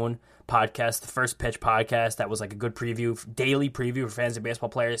his own podcast, the First Pitch podcast. That was like a good preview, daily preview for fantasy baseball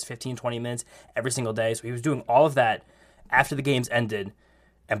players, 15, 20 minutes every single day. So he was doing all of that after the games ended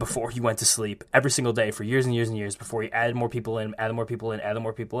and before he went to sleep every single day for years and years and years before he added more people in.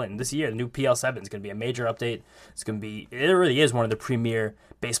 And this year, the new PL7 is going to be a major update. It really is one of the premier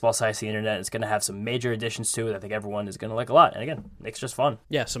baseball sites on the internet. It's going to have some major additions to it. I think everyone is going to like a lot. And again, Nick's just fun.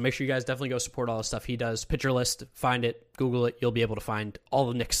 Yeah, so make sure you guys definitely go support all the stuff he does. Pitcher List, find it, Google it. You'll be able to find all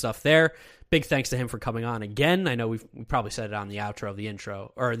the Nick stuff there. Big thanks to him for coming on again. I know we probably said it on the outro of the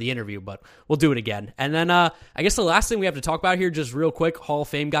intro or the interview, but we'll do it again. And then I guess the last thing we have to talk about here, just real quick, Hall of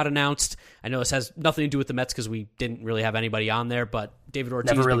Fame got announced. I know this has nothing to do with the Mets because we didn't really have anybody on there, but David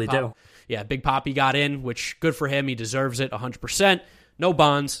Ortiz. Never really do. Yeah, Big Papi got in, which good for him. He deserves it 100%. No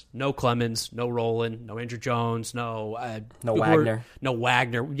Bonds, no Clemens, no Roland, no Andrew Jones, no Wagner. No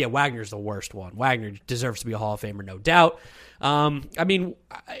Wagner. Yeah, Wagner's the worst one. Wagner deserves to be a Hall of Famer, no doubt. I mean,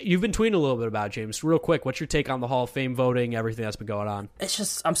 you've been tweeting a little bit about it, James. Real quick, what's your take on the Hall of Fame voting, everything that's been going on? It's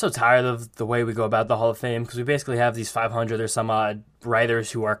just, I'm so tired of the way we go about the Hall of Fame because we basically have these 500 or some odd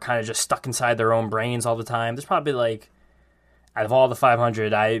writers who are kind of just stuck inside their own brains all the time. There's probably like, out of all the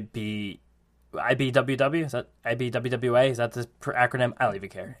 500, IBWW? Is that IBWWA? Is that the acronym? I don't even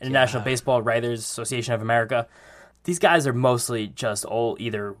care. International Baseball Writers Association of America. These guys are mostly just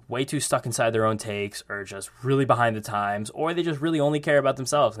either way too stuck inside their own takes or just really behind the times, or they just really only care about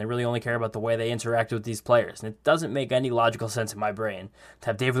themselves and they really only care about the way they interact with these players. And it doesn't make any logical sense in my brain to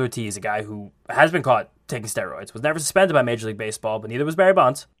have David Ortiz, a guy who has been caught taking steroids, was never suspended by Major League Baseball, but neither was Barry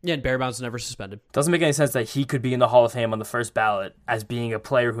Bonds. Yeah, and Barry Bonds was never suspended. Doesn't make any sense that he could be in the Hall of Fame on the first ballot as being a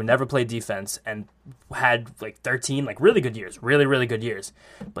player who never played defense and had like 13 really good years, really, really good years.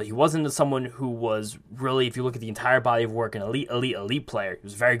 But he wasn't someone who was really, if you look at the entire body of work, an elite player. He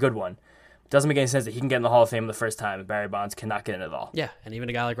was a very good one. Doesn't make any sense that he can get in the Hall of Fame the first time and Barry Bonds cannot get in at all. Yeah, and even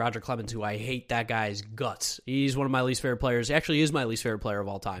a guy like Roger Clemens, who I hate that guy's guts. He's one of my least favorite players. He actually is my least favorite player of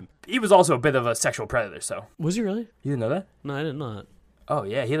all time. He was also a bit of a sexual predator, so. Was he really? You didn't know that? No, I didn't know that. Oh,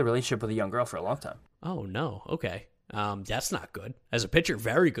 yeah, he had a relationship with a young girl for a long time. Oh, no. Okay. That's not good. As a pitcher,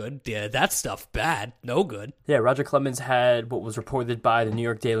 very good. Yeah, that stuff, bad. No good. Yeah, Roger Clemens had what was reported by the New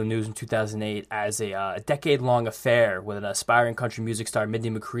York Daily News in 2008 as a decade-long affair with an aspiring country music star, Mindy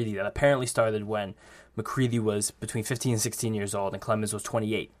McCready, that apparently started when McCready was between 15 and 16 years old and Clemens was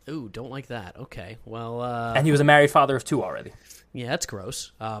 28. Ooh, don't like that. Okay, well... and he was a married father of 2 already. Yeah, that's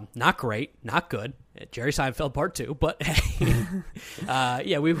gross. Not great. Not good. Jerry Seinfeld Part 2, but hey.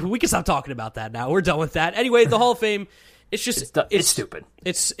 Yeah, we can stop talking about that now. We're done with that. Anyway, the Hall of Fame, it's just... It's stupid.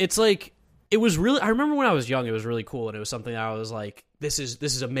 It's like... It was really... I remember when I was young, it was really cool, and it was something that I was like, this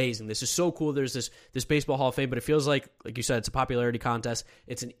is amazing. This is so cool. There's this Baseball Hall of Fame, but it feels like you said, it's a popularity contest.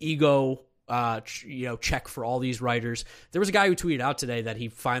 It's an ego... check for all these writers. There was a guy who tweeted out today that he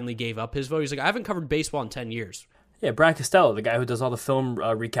finally gave up his vote. He's like, I haven't covered baseball in 10 years. Yeah, Brian Costello, the guy who does all the film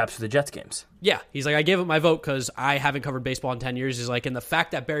recaps for the Jets games. Yeah, he's like, I gave up my vote because I haven't covered baseball in 10 years. He's like, and the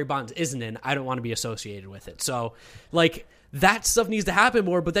fact that Barry Bonds isn't in, I don't want to be associated with it. So, like, that stuff needs to happen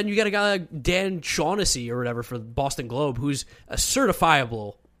more, but then you got a guy like Dan Shaughnessy or whatever for the Boston Globe who's a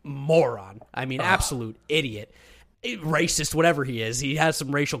certifiable moron. I mean, absolute idiot. Racist, whatever he is. He has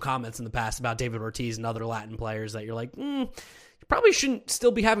some racial comments in the past about David Ortiz and other Latin players that you're like, you probably shouldn't still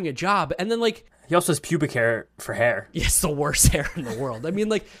be having a job. And then, like... He also has pubic hair for hair. Yes, the worst hair in the world. I mean,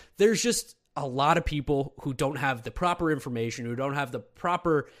 like, there's just a lot of people who don't have the proper information, who don't have the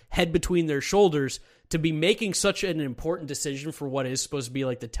proper head between their shoulders to be making such an important decision for what is supposed to be,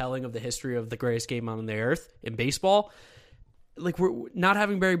 like, the telling of the history of the greatest game on the earth in baseball. Like, we're not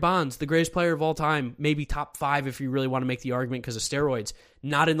having Barry Bonds, the greatest player of all time, maybe top 5 if you really want to make the argument because of steroids,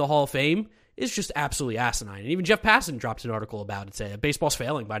 not in the Hall of Fame, is just absolutely asinine. And even Jeff Passan dropped an article about it, saying baseball's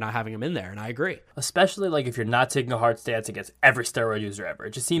failing by not having him in there, and I agree. Especially, like, if you're not taking a hard stance against every steroid user ever.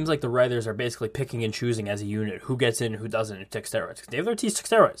 It just seems like the writers are basically picking and choosing as a unit who gets in and who doesn't who takes steroids. David Ortiz took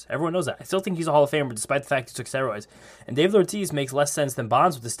steroids. Everyone knows that. I still think he's a Hall of Famer despite the fact he took steroids. And David Ortiz makes less sense than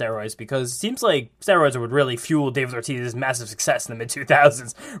Bonds with the steroids because it seems like steroids would really fuel David Ortiz's massive success in the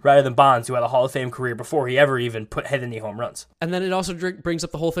mid-2000s rather than Bonds, who had a Hall of Fame career before he ever even hit any home runs. And then it also brings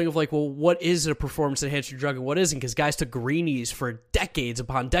up the whole thing of, like, well, what what is a performance enhancing drug and what isn't, because guys took greenies for decades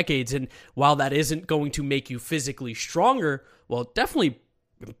upon decades, and while that isn't going to make you physically stronger, well, definitely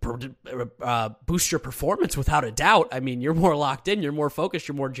boost your performance without a doubt. I mean, you're more locked in, you're more focused,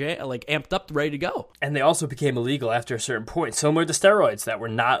 you're more amped up, ready to go. And they also became illegal after a certain point, similar to steroids that were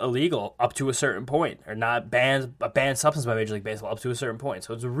not illegal up to a certain point, or not a banned substance by Major League Baseball up to a certain point.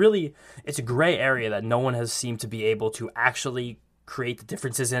 So it's a gray area that no one has seemed to be able to actually create the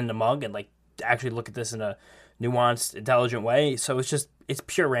differences in among, and like actually look at this in a nuanced, intelligent way. So it's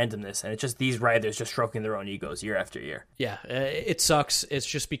pure randomness, and it's just these writers just stroking their own egos year after year. Yeah, it sucks. It's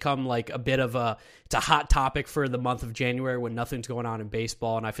just become like a bit of it's a hot topic for the month of January when nothing's going on in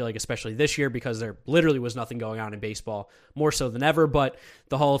baseball, and I feel like especially this year because there literally was nothing going on in baseball, more so than ever, but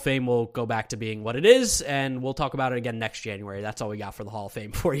the Hall of Fame will go back to being what it is, and we'll talk about it again next January. That's all we got for the Hall of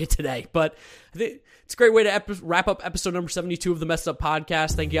Fame for you today, but I think it's a great way to wrap up episode number 72 of the Messed Up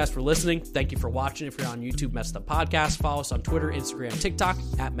Podcast. Thank you guys for listening. Thank you for watching. If you're on YouTube, Messed Up Podcast, follow us on Twitter, Instagram, TikTok,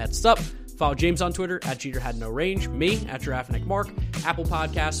 at Messed Up. Follow James on Twitter, at Jeter Had No Range, me, at Giraffe Neck Mark, Apple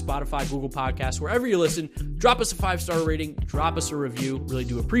Podcasts, Spotify, Google Podcasts, wherever you listen. Drop us a 5-star rating, drop us a review. Really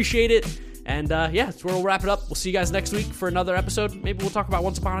do appreciate it. And that's where we'll wrap it up. We'll see you guys next week for another episode. Maybe we'll talk about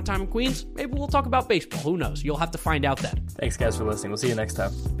Once Upon a Time in Queens. Maybe we'll talk about baseball. Who knows? You'll have to find out then. Thanks, guys, for listening. We'll see you next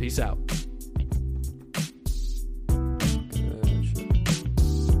time. Peace out.